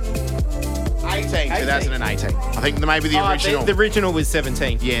 No. 2018. I think maybe the original. The original was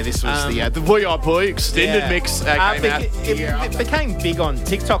 17. Yeah, this was the VIP extended mix came out. It became big on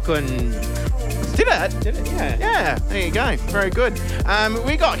TikTok and... Did it? Yeah. Yeah, there you go. Very good.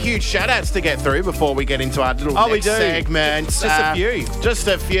 We got huge shout-outs to get through before we get into our little next segment. Just a few. Just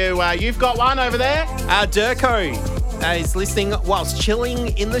a few. You've got one over there? Durko. is listening whilst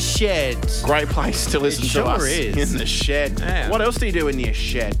chilling in the shed. Great place to listen sure to us is. in the shed. Yeah. What else do you do in your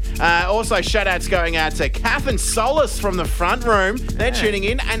shed? Also, shout-outs going out to Kath and Solace from the front room. They're tuning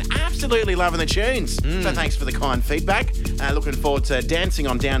in and absolutely loving the tunes. So thanks for the kind feedback. Looking forward to dancing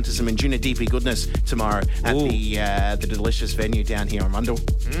on down to some Injuna Deepy goodness tomorrow at the delicious venue down here in Mundell.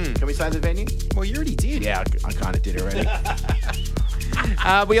 Can we say the venue? Well, you already did. Yeah, I kind of did already.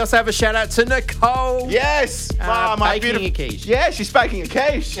 We also have a shout out to Nicole. Yes. My baking a quiche. Yeah, she's baking a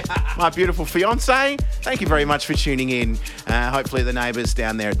quiche. My beautiful fiance. Thank you very much for tuning in. Hopefully the neighbours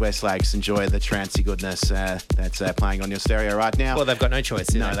down there at West Lakes enjoy the trancy goodness that's playing on your stereo right now. Well, they've got no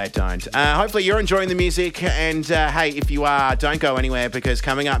choice. No, they don't. Hopefully you're enjoying the music. And hey, if you are, don't go anywhere because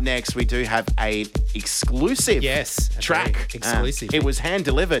coming up next, we do have a exclusive track. Exclusive. It was hand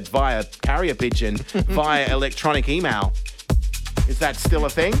delivered via carrier pigeon, via electronic email. Is that still a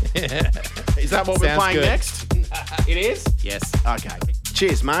thing? Is that what we're Sounds playing good. next? It is? Yes. Okay.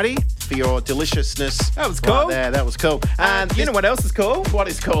 Cheers, Marty, for your deliciousness. That was cool. Right there, that was cool. You know what else is cool? What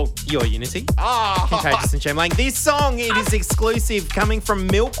is cool? Your Unity. Oh, Contagious Jem Lang. This song, it is exclusive coming from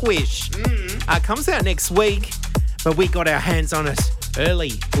Milkwish. Comes out next week, but we got our hands on it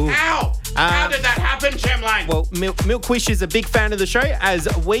early. Ooh. Ow! How did that happen, Jem Lang? Well, Milkwish is a big fan of the show, as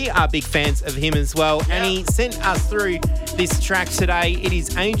we are big fans of him as well. And he sent us through this track today. It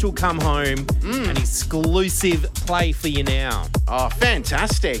is Angel Come Home, an exclusive play for you now. Oh,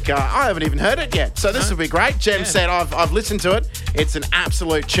 fantastic. I haven't even heard it yet, so this will be great. Jem said, I've listened to it. It's an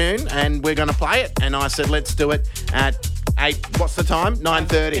absolute tune, and we're going to play it. And I said, let's do it at 8, what's the time?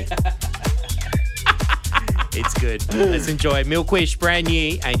 9:30. It's good. Let's enjoy Milkwish, brand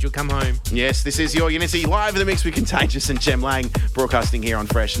new, Angel Come Home. Yes, this is Your Unity, live in the mix with Contagious and Jem Lang, broadcasting here on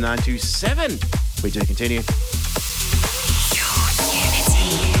Fresh 927. We do continue. Your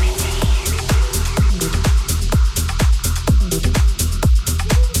Unity.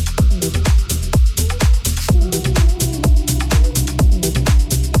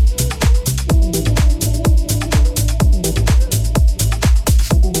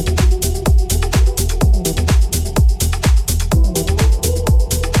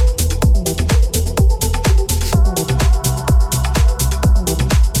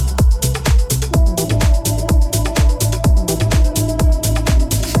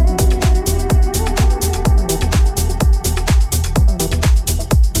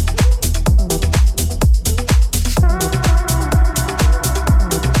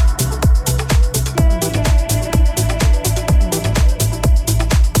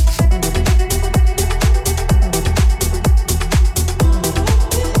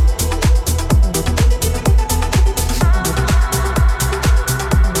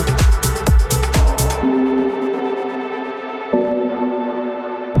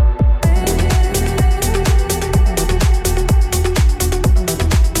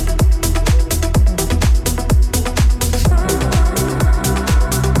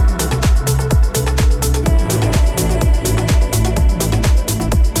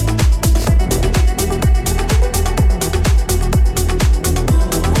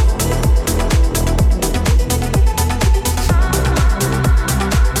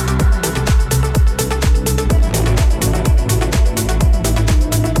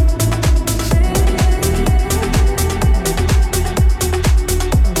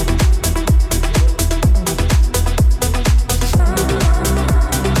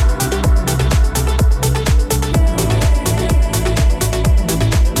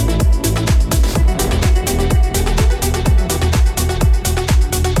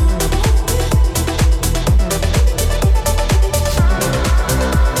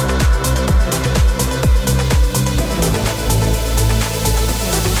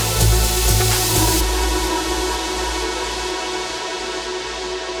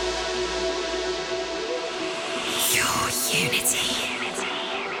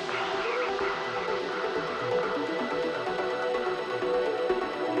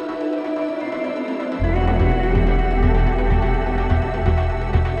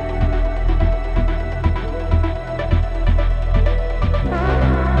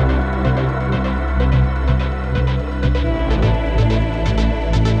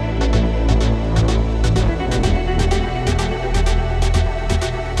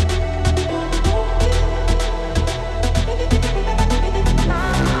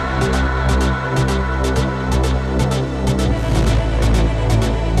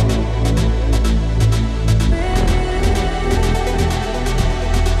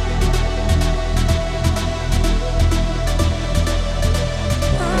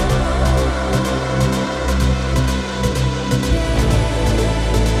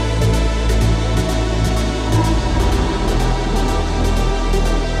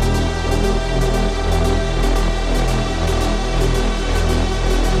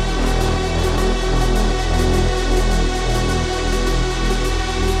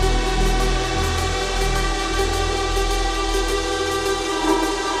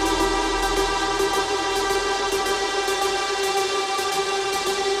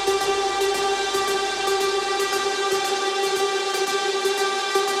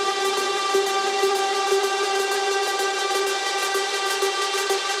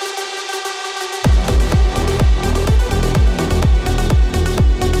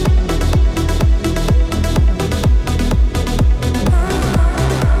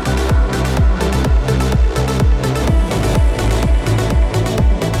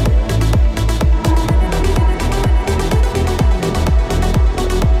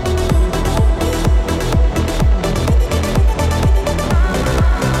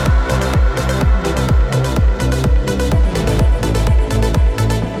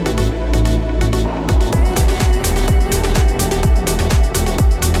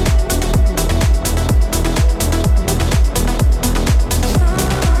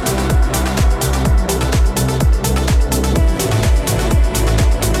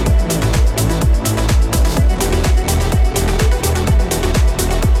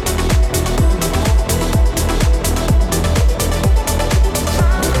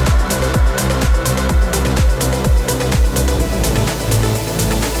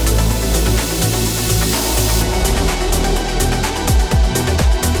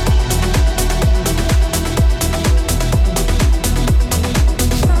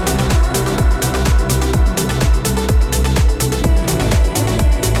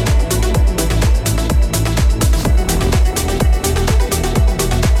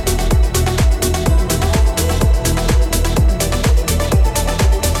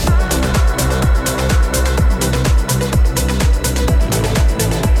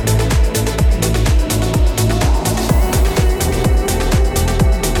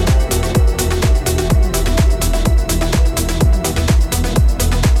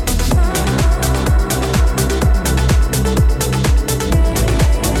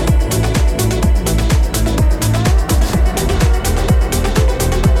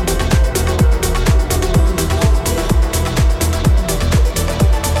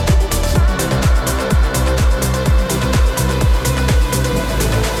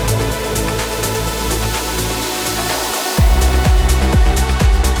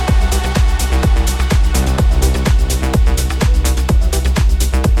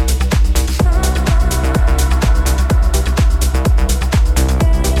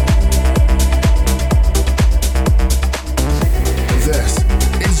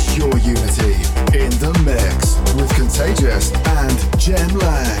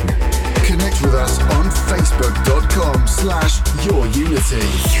 Connect with us on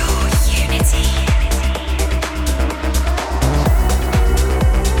facebook.com/yourunity. Your Unity.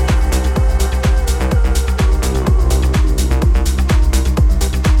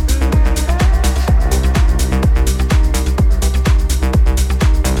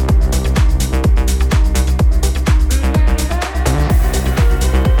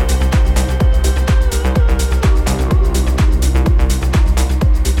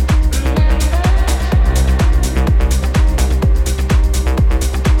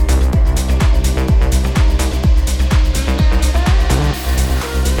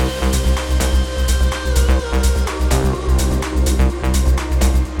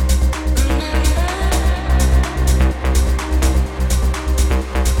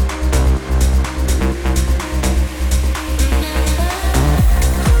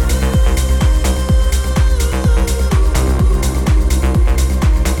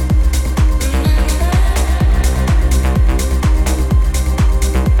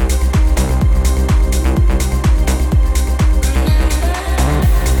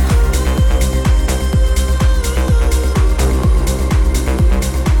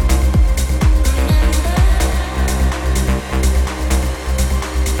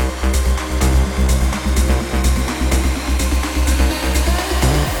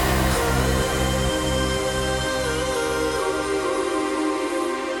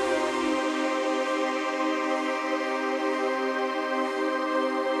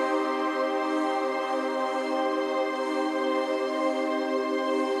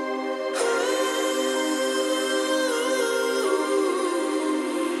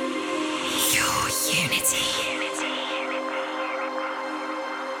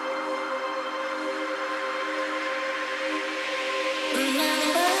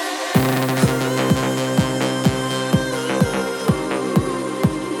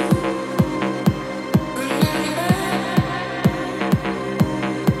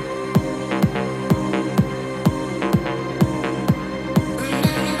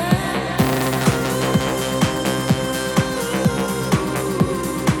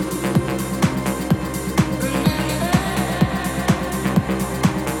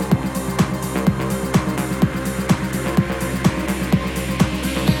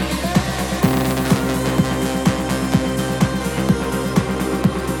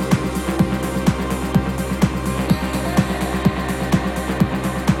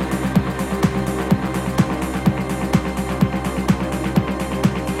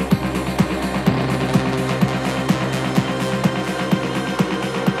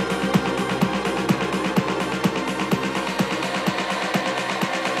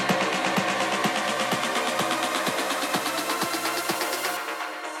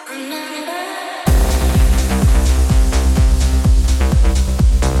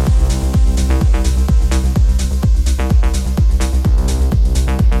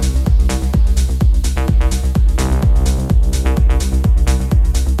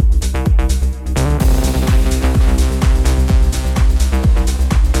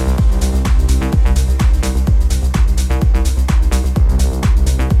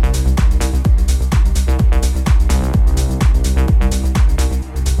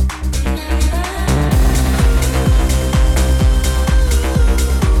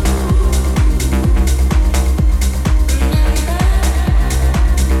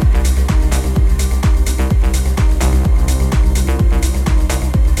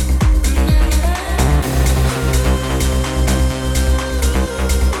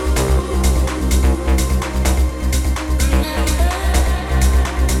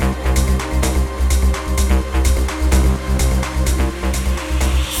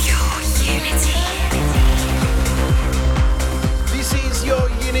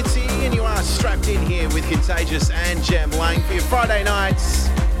 Contagious and Jem Lang for your Friday nights.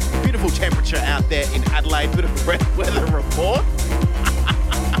 Beautiful temperature out there in Adelaide. Bit of a weather report.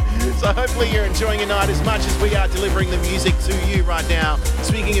 So hopefully you're enjoying your night as much as we are delivering the music to you right now.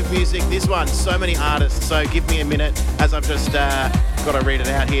 Speaking of music, this one, so many artists. So give me a minute as I've just got to read it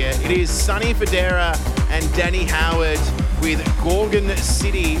out here. It is Sonny, Fodera and Danny Howard with Gorgon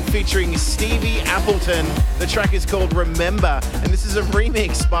City featuring Stevie Appleton. The track is called Remember, and this is a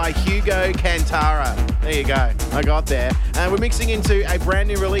remix by Hugo Cantara. There you go, I got there. And we're mixing into a brand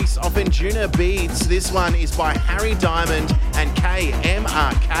new release off Injuna Beats. This one is by Harry Diamond and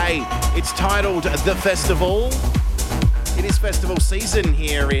K-MRK. It's titled The Festival. It is festival season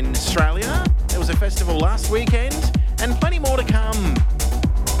here in Australia. There was a festival last weekend and plenty more to come.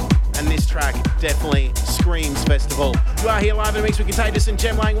 And this track definitely screams festival. You are here live in a mix with Contagious and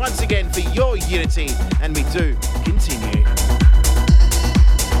Jem Lang once again for your Unity, and we do continue.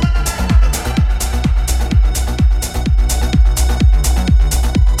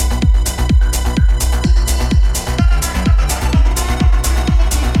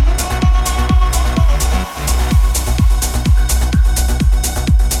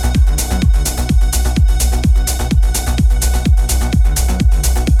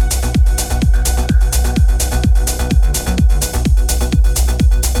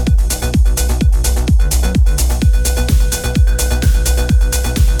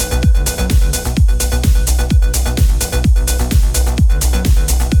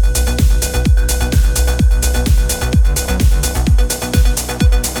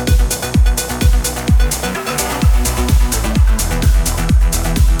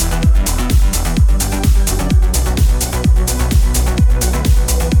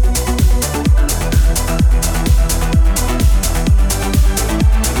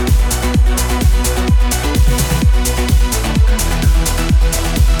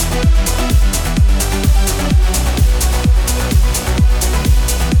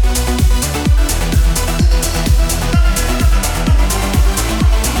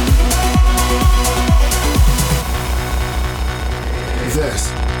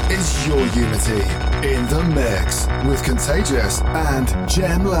 This is your Unity in the mix with Contagious and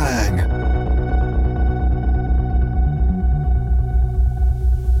Jem Lang.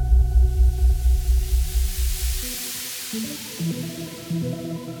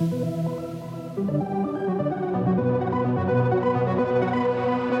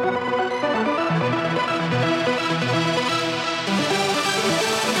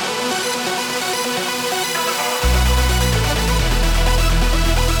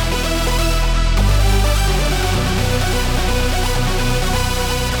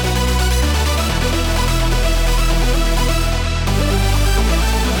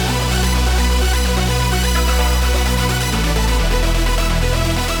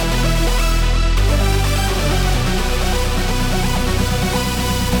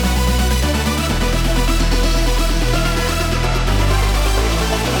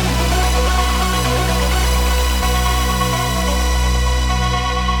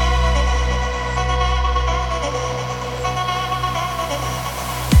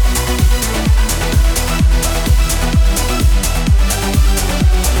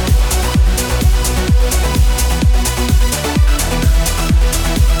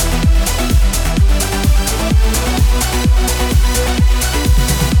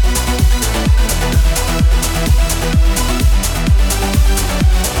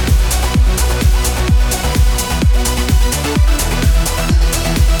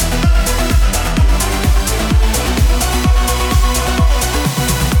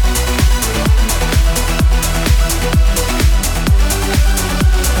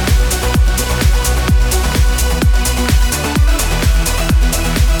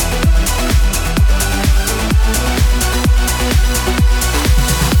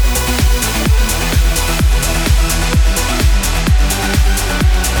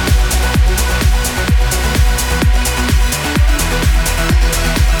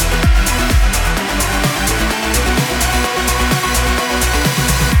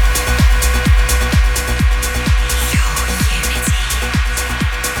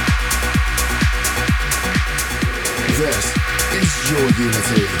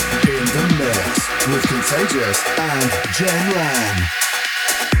 Contagious and Jem Lang.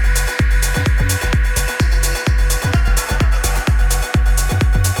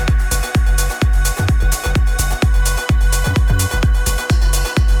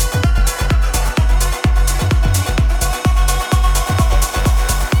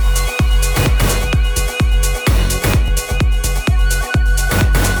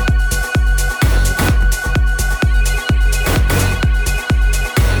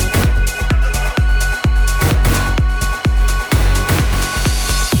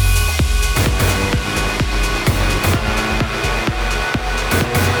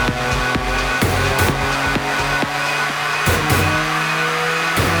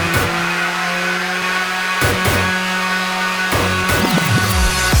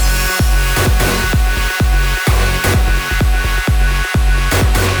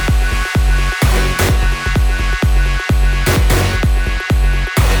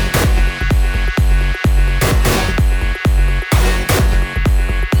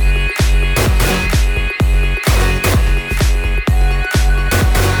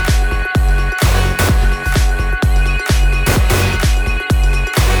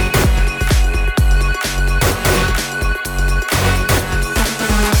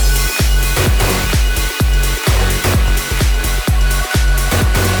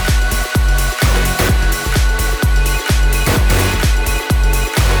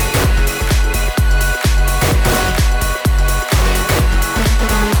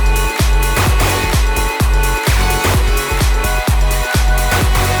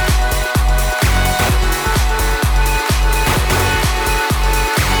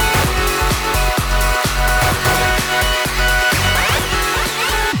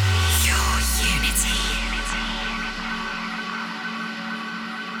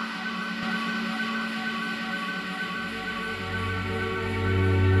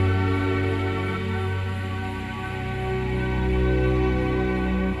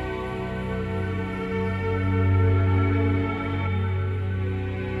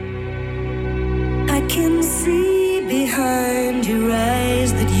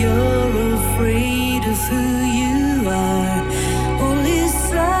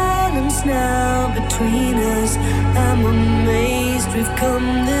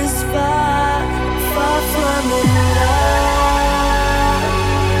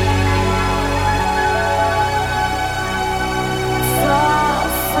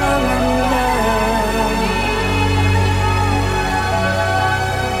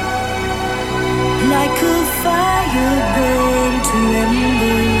 Like a fire burn to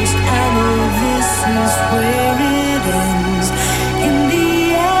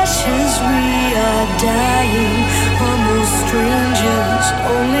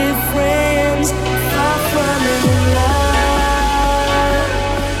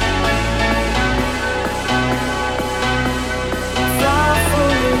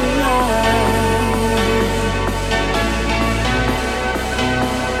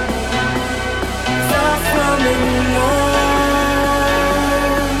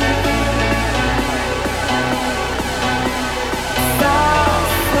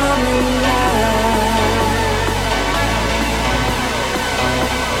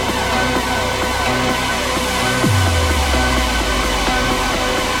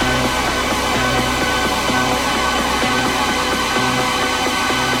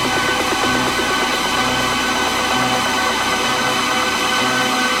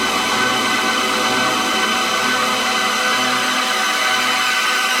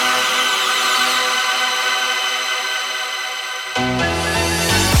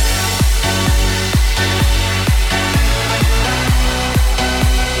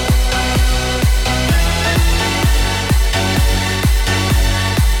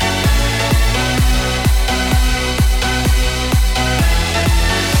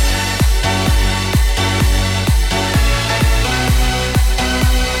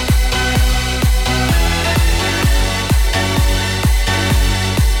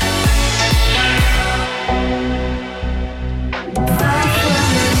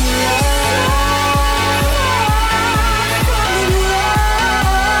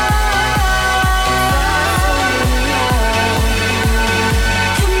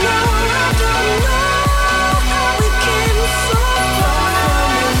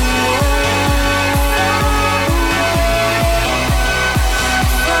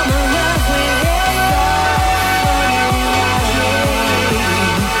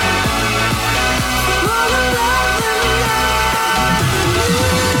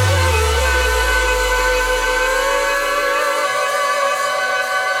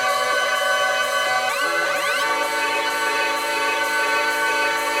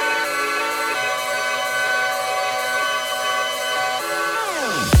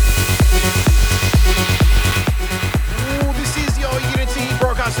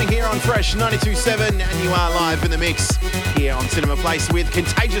Fresh 92.7, and you are live in the mix here on Cinema Place with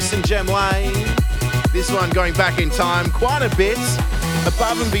Contagious and Jem Lang. This one going back in time quite a bit,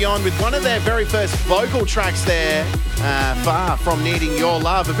 above and beyond with one of their very first vocal tracks there, Far From Needing Your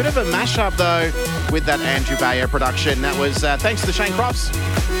Love. A bit of a mashup though with that Andrew Bayer production. That was thanks to Shane Crofts.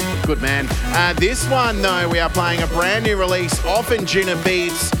 Good man. This one though, we are playing a brand new release off Ingina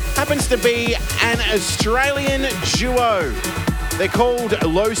Beats. Happens to be an Australian duo. They're called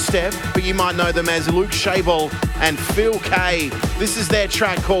Low Step, but you might know them as Luke Shable and Phil K. This is their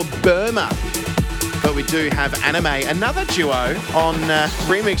track called Burma. But we do have Anime, another duo on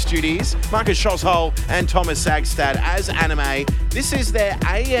remix duties, Marcus Schoshol and Thomas Sagstad as Anime. This is their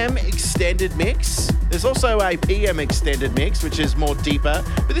AM extended mix. There's also a PM extended mix, which is more deeper,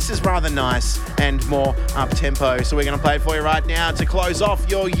 but this is rather nice and more up-tempo. So we're going to play it for you right now to close off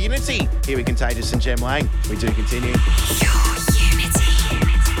your Unity. Here we Contagious and Jem Lang. We do continue.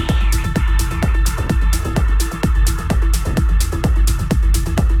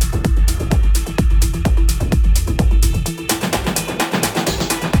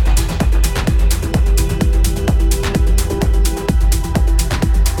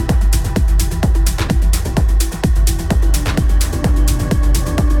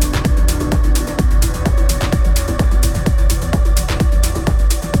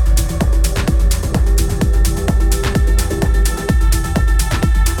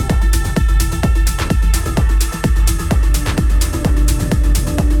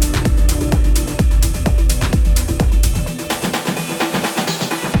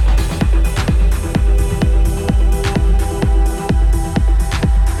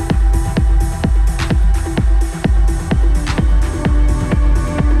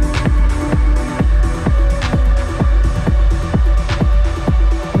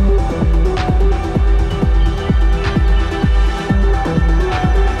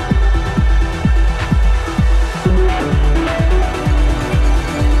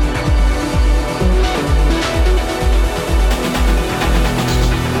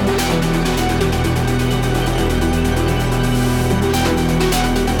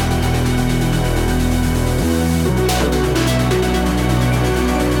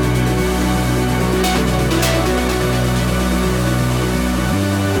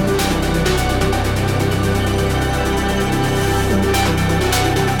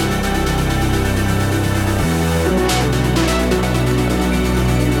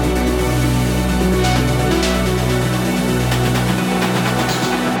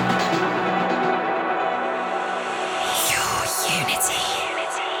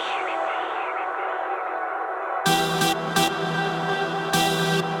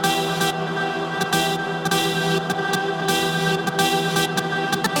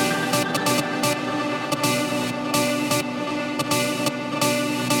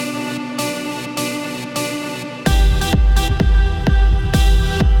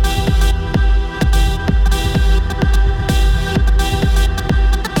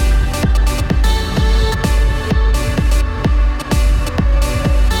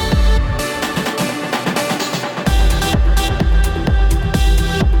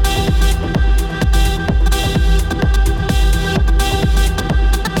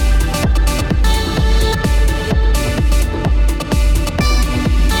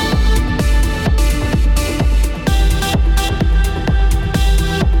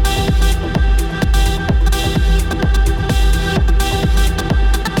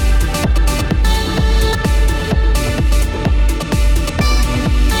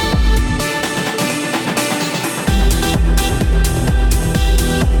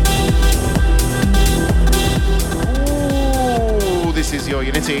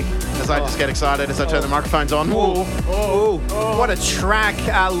 As I just get excited as I turn the microphones on. Ooh, what a track.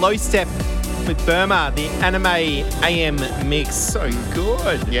 Low Step with Burma, the Anime AM mix. So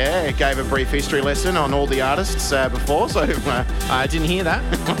good. Yeah, it gave a brief history lesson on all the artists before, so I didn't hear that.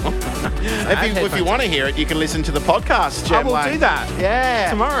 if you want to hear it, you can listen to the podcast, Jem I will Lang. do that. Yeah.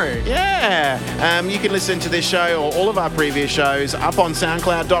 Tomorrow. Yeah. You can listen to this show or all of our previous shows up on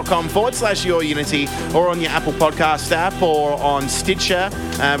soundcloud.com/yourunity or on your Apple Podcast app or on Stitcher.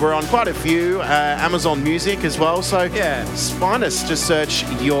 We're on quite a few, Amazon Music as well. So yeah, find us, just search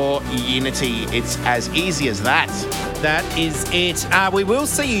Your Unity. It's as easy as that. That is it. We will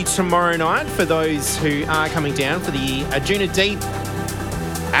see you tomorrow night for those who are coming down for the Juna Deep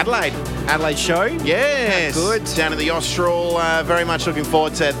Adelaide show. Yes. Good. Down at the Austral. Very much looking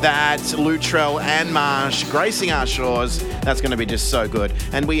forward to that. Luttrell and Marsh gracing our shores. That's going to be just so good.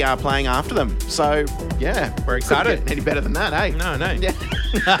 And we are playing after them. So, yeah. We're excited. Couldn't get any better than that, eh? No.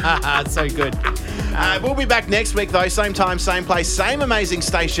 Yeah. So good. We'll be back next week, though. Same time, same place, same amazing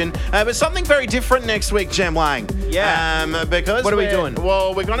station. But something very different next week, Jem Lang. Yeah. Because What are we doing?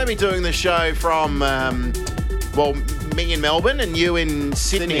 Well, we're going to be doing the show from, me in Melbourne and you in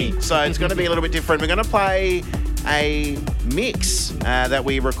Sydney. So it's going to be a little bit different. We're going to play a mix that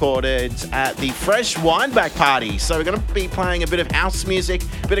we recorded at the Fresh Wineback Party. So we're going to be playing a bit of house music,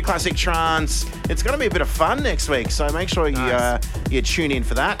 a bit of classic trance. It's going to be a bit of fun next week. So make sure you tune in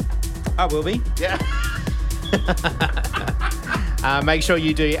for that. I will be. Yeah. Make sure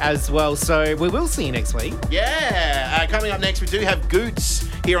you do as well. So we will see you next week. Yeah. Coming up next, we do have Goots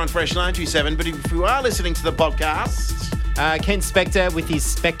here on Fresh 927. But if you are listening to the podcast, Ken Spector with his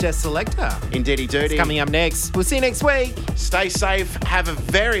Spector Selector. Indeedy Doody. It's coming up next. We'll see you next week. Stay safe. Have a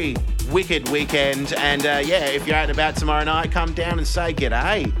very wicked weekend. And if you're out and about tomorrow night, come down and say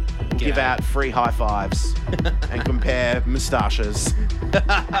g'day. We'll give out free high fives and compare moustaches.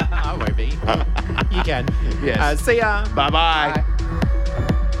 I won't be. You can. Yes. See ya. Bye-bye. Bye.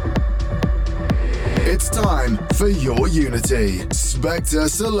 It's time for your Unity Spector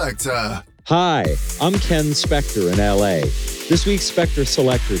Selector. Hi, I'm Ken Spector in LA. This week's Spector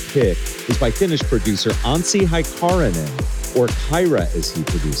Selector pick is by Finnish producer Anssi Haikarainen, or Kyra as he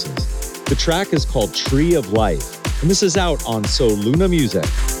produces. The track is called Tree of Life, and this is out on So Luna Music.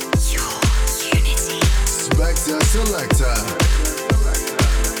 Your Unity. Spector Selector.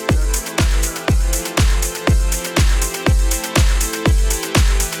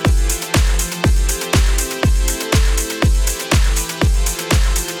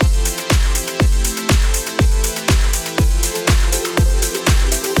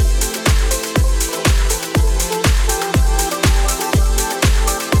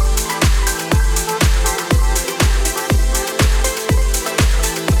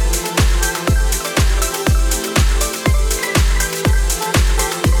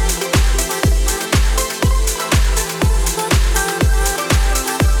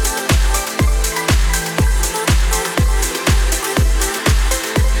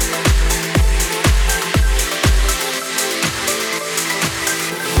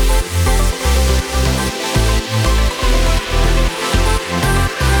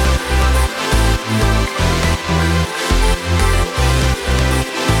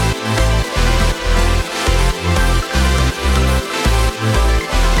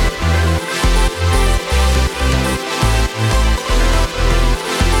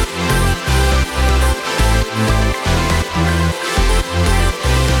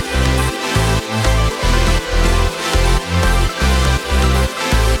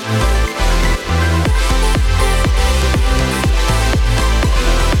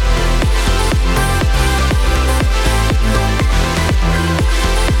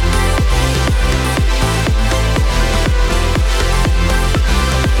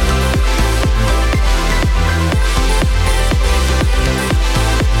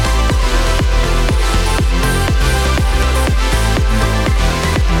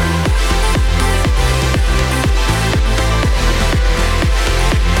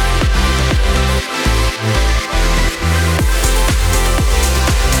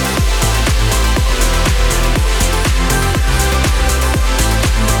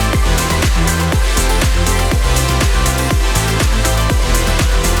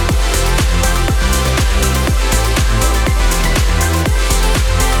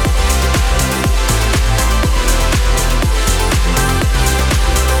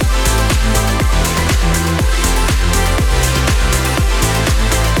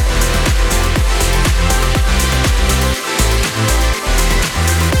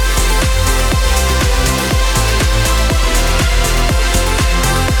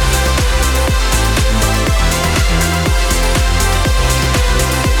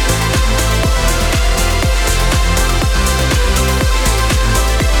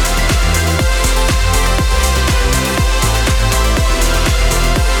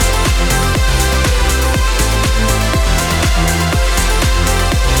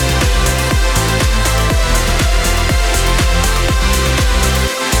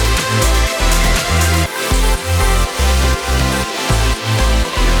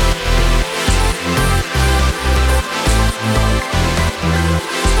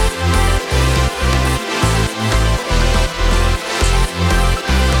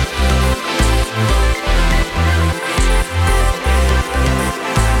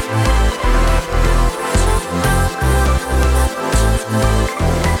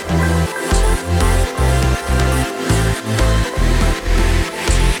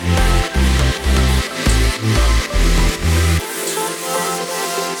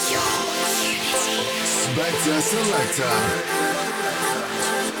 Selector.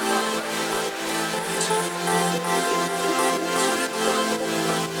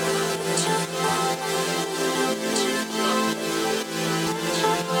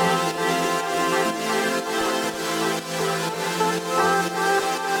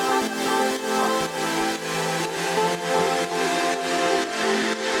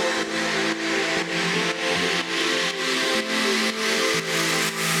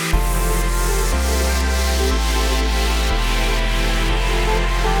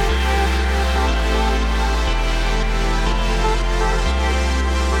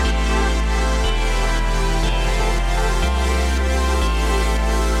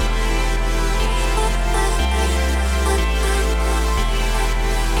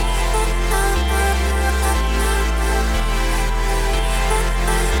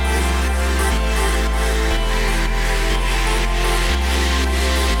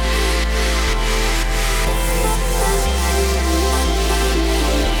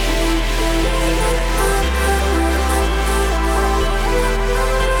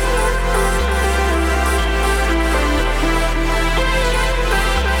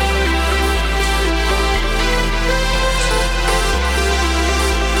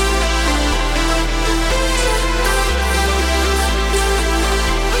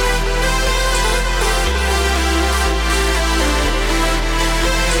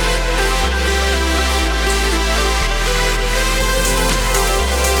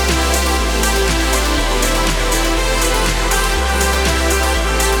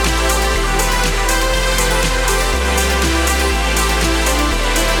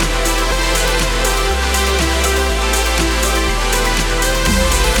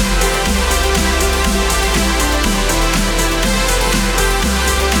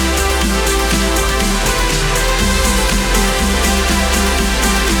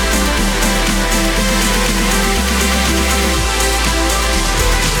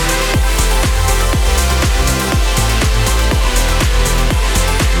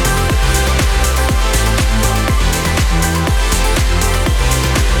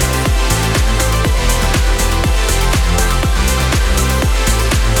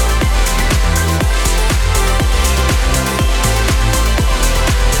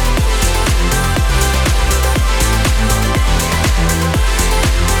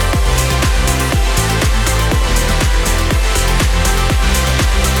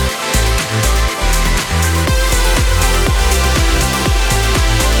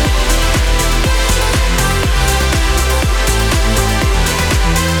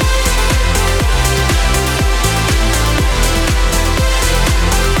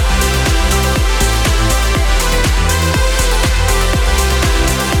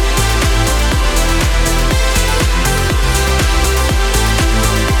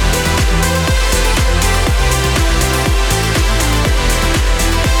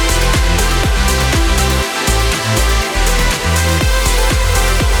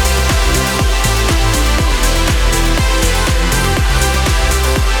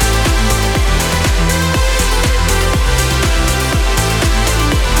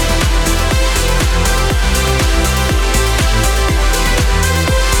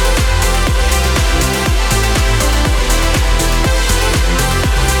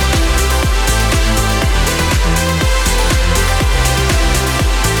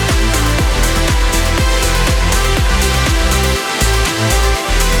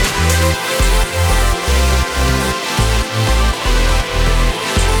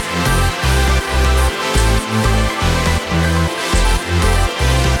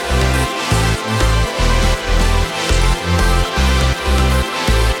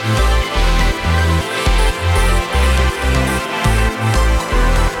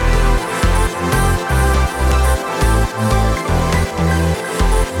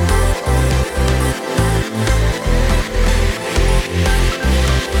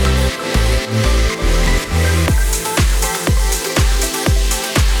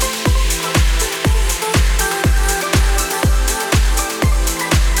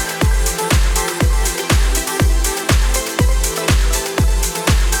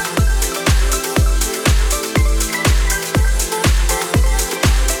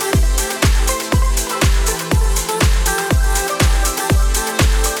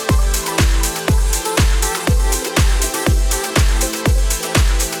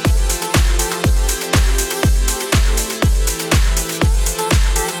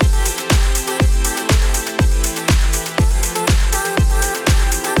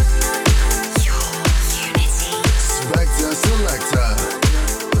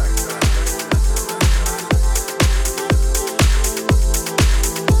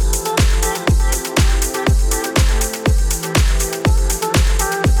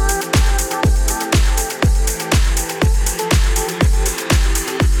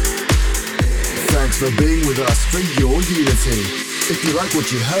 If you like what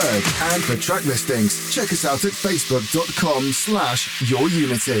you heard and for track listings, check us out at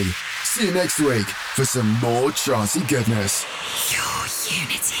facebook.com/yourunity. See you next week for some more charty goodness. Your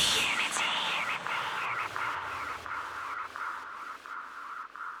Unity.